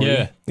category.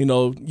 Yeah.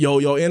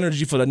 Your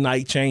energy for the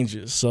night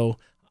changes. So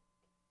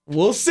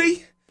we'll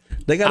see.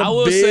 They got I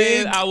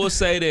will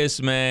say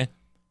this, man.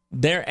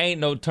 There ain't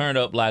no turn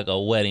up like a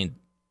wedding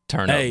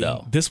turn up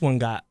though. This one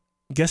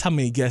guess how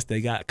many guests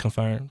they got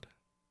confirmed?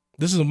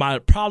 This is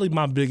probably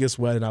my biggest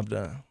wedding I've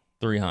done.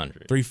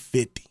 300.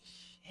 350.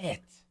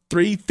 Shit.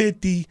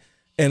 350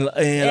 and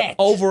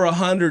over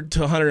 100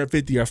 to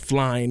 150 are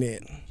flying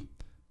in.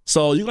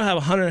 So you're going to have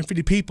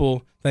 150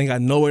 people that ain't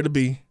got nowhere to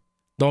be,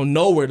 don't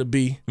know where to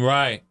be.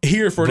 Right.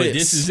 Here for but this.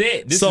 This is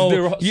it. This is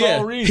the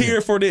sole reason.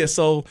 Here for this.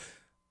 So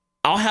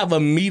I'll have a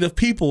meet of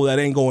people that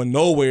ain't going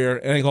nowhere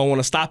and ain't going to want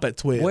to stop at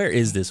 12. Where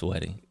is this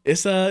wedding?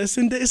 It's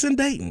in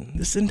Dayton.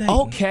 It's in Dayton.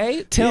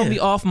 Okay. Tell me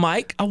off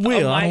mic. I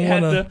will. I might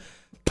have to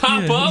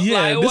pop up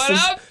like, what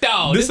up,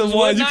 dog? This is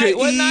one you can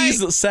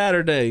easily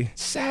Saturday.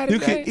 You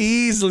can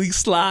easily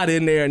slide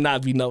in there and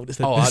not be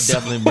noticed. Oh, I'll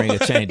definitely bring a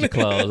change of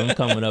clothes. I'm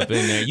coming up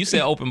in there. You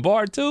said open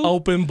bar too?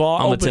 Open bar,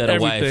 I'm open gonna tell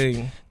the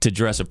everything. wife to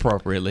dress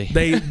appropriately.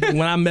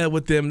 When I met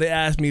with them, they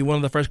asked me one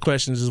of the first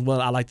questions is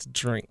what I like to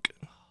drink.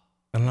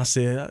 And I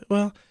said,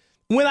 well,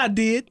 when I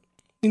did,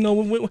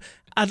 when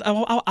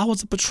I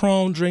was a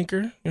Patron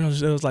drinker. It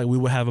was like we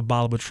would have a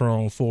bottle of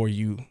Patron for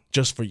you,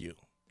 just for you.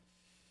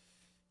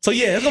 So,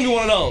 yeah, it's going to be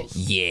one of those.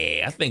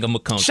 Yeah, I think I'm going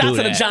to come Shout through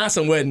to that. the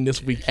Johnson wedding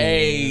this weekend.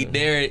 Hey,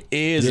 there it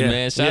is,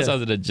 man. Shouts out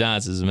to the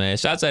Johnsons, man.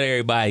 Shouts out to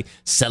everybody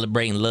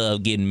celebrating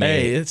love, getting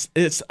married.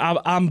 Hey,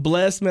 I'm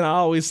blessed, man. I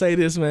always say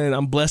this, man.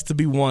 I'm blessed to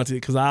be wanted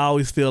because I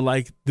always feel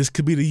like this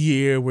could be the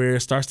year where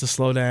it starts to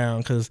slow down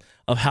because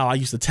of how I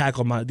used to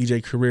tackle my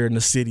DJ career in the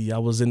city. I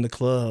was in the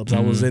clubs. I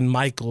was in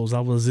Michael's.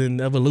 I was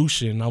in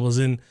Evolution. I was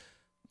in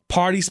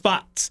party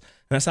spots.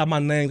 And that's how my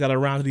name got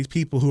around to these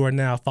people who are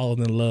now falling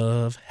in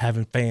love,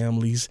 having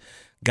families,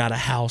 got a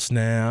house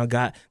now,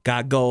 got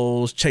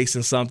goals,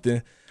 chasing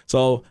something.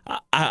 So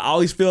I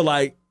always feel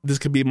like this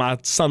could be my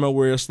summer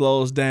where it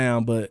slows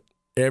down, but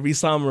every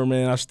summer,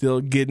 man, I'm still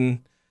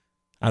getting.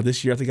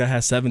 This year, I think I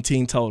had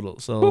 17 total.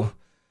 So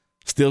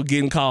still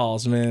getting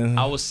calls, man.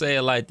 I would say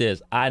it like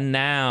this. I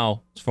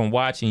now, from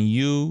watching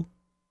you,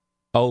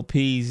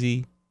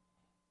 OPZ,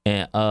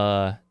 and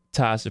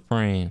Ty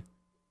Supreme,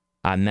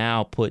 I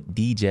now put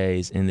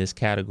DJs in this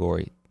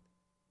category.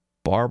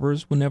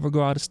 Barbers will never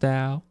go out of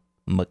style.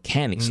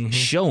 Mechanics,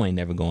 show ain't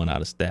never going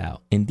out of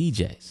style. And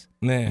DJs.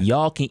 Man.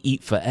 Y'all can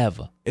eat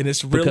forever. And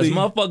it's really. Because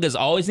motherfuckers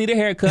always need a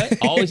haircut,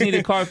 always need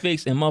a car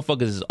fix, and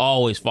motherfuckers is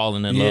always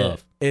falling in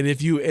love. And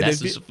if you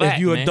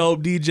a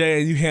dope DJ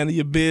and you handle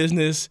your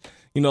business,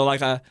 you know,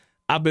 like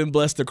I've been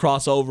blessed to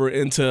cross over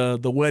into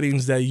the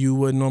weddings that you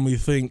wouldn't normally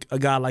think a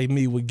guy like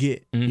me would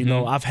get. You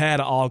know, I've had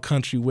an all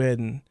country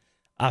wedding.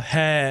 I've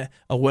had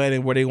a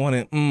wedding where they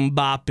wanted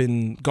Bop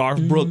and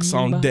Garth Brooks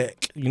on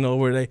deck. You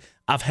know,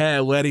 I've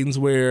had weddings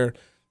where,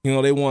 you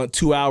know, they want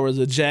 2 hours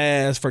of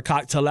jazz for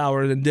cocktail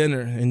hour and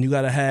dinner, and you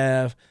got to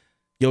have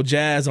your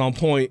jazz on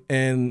point,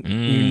 and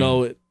you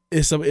know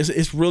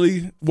it's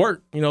really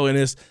work, you know, and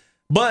it's.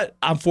 But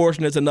I'm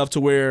fortunate enough to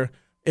where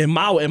in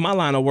my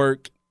line of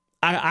work,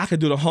 I could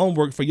do the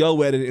homework for your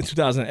wedding in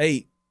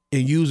 2008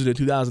 and use it in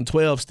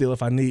 2012 still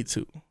if I need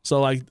to. So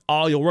like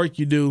all your work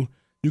you do,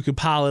 you can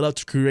pile it up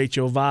to create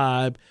your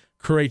vibe,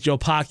 create your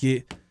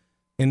pocket,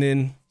 and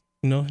then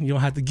you know you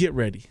don't have to get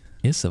ready.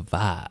 It's a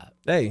vibe.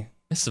 Hey.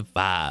 It's a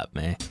vibe,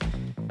 man.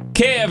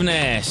 Kev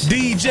Nash.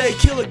 DJ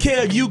Killer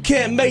Kev, You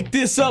Can't Make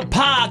This Up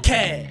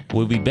podcast.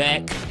 We'll be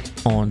back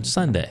on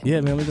Sunday.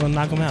 Yeah, man, we're going to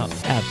knock them out.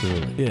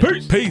 Absolutely. Yeah.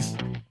 Peace.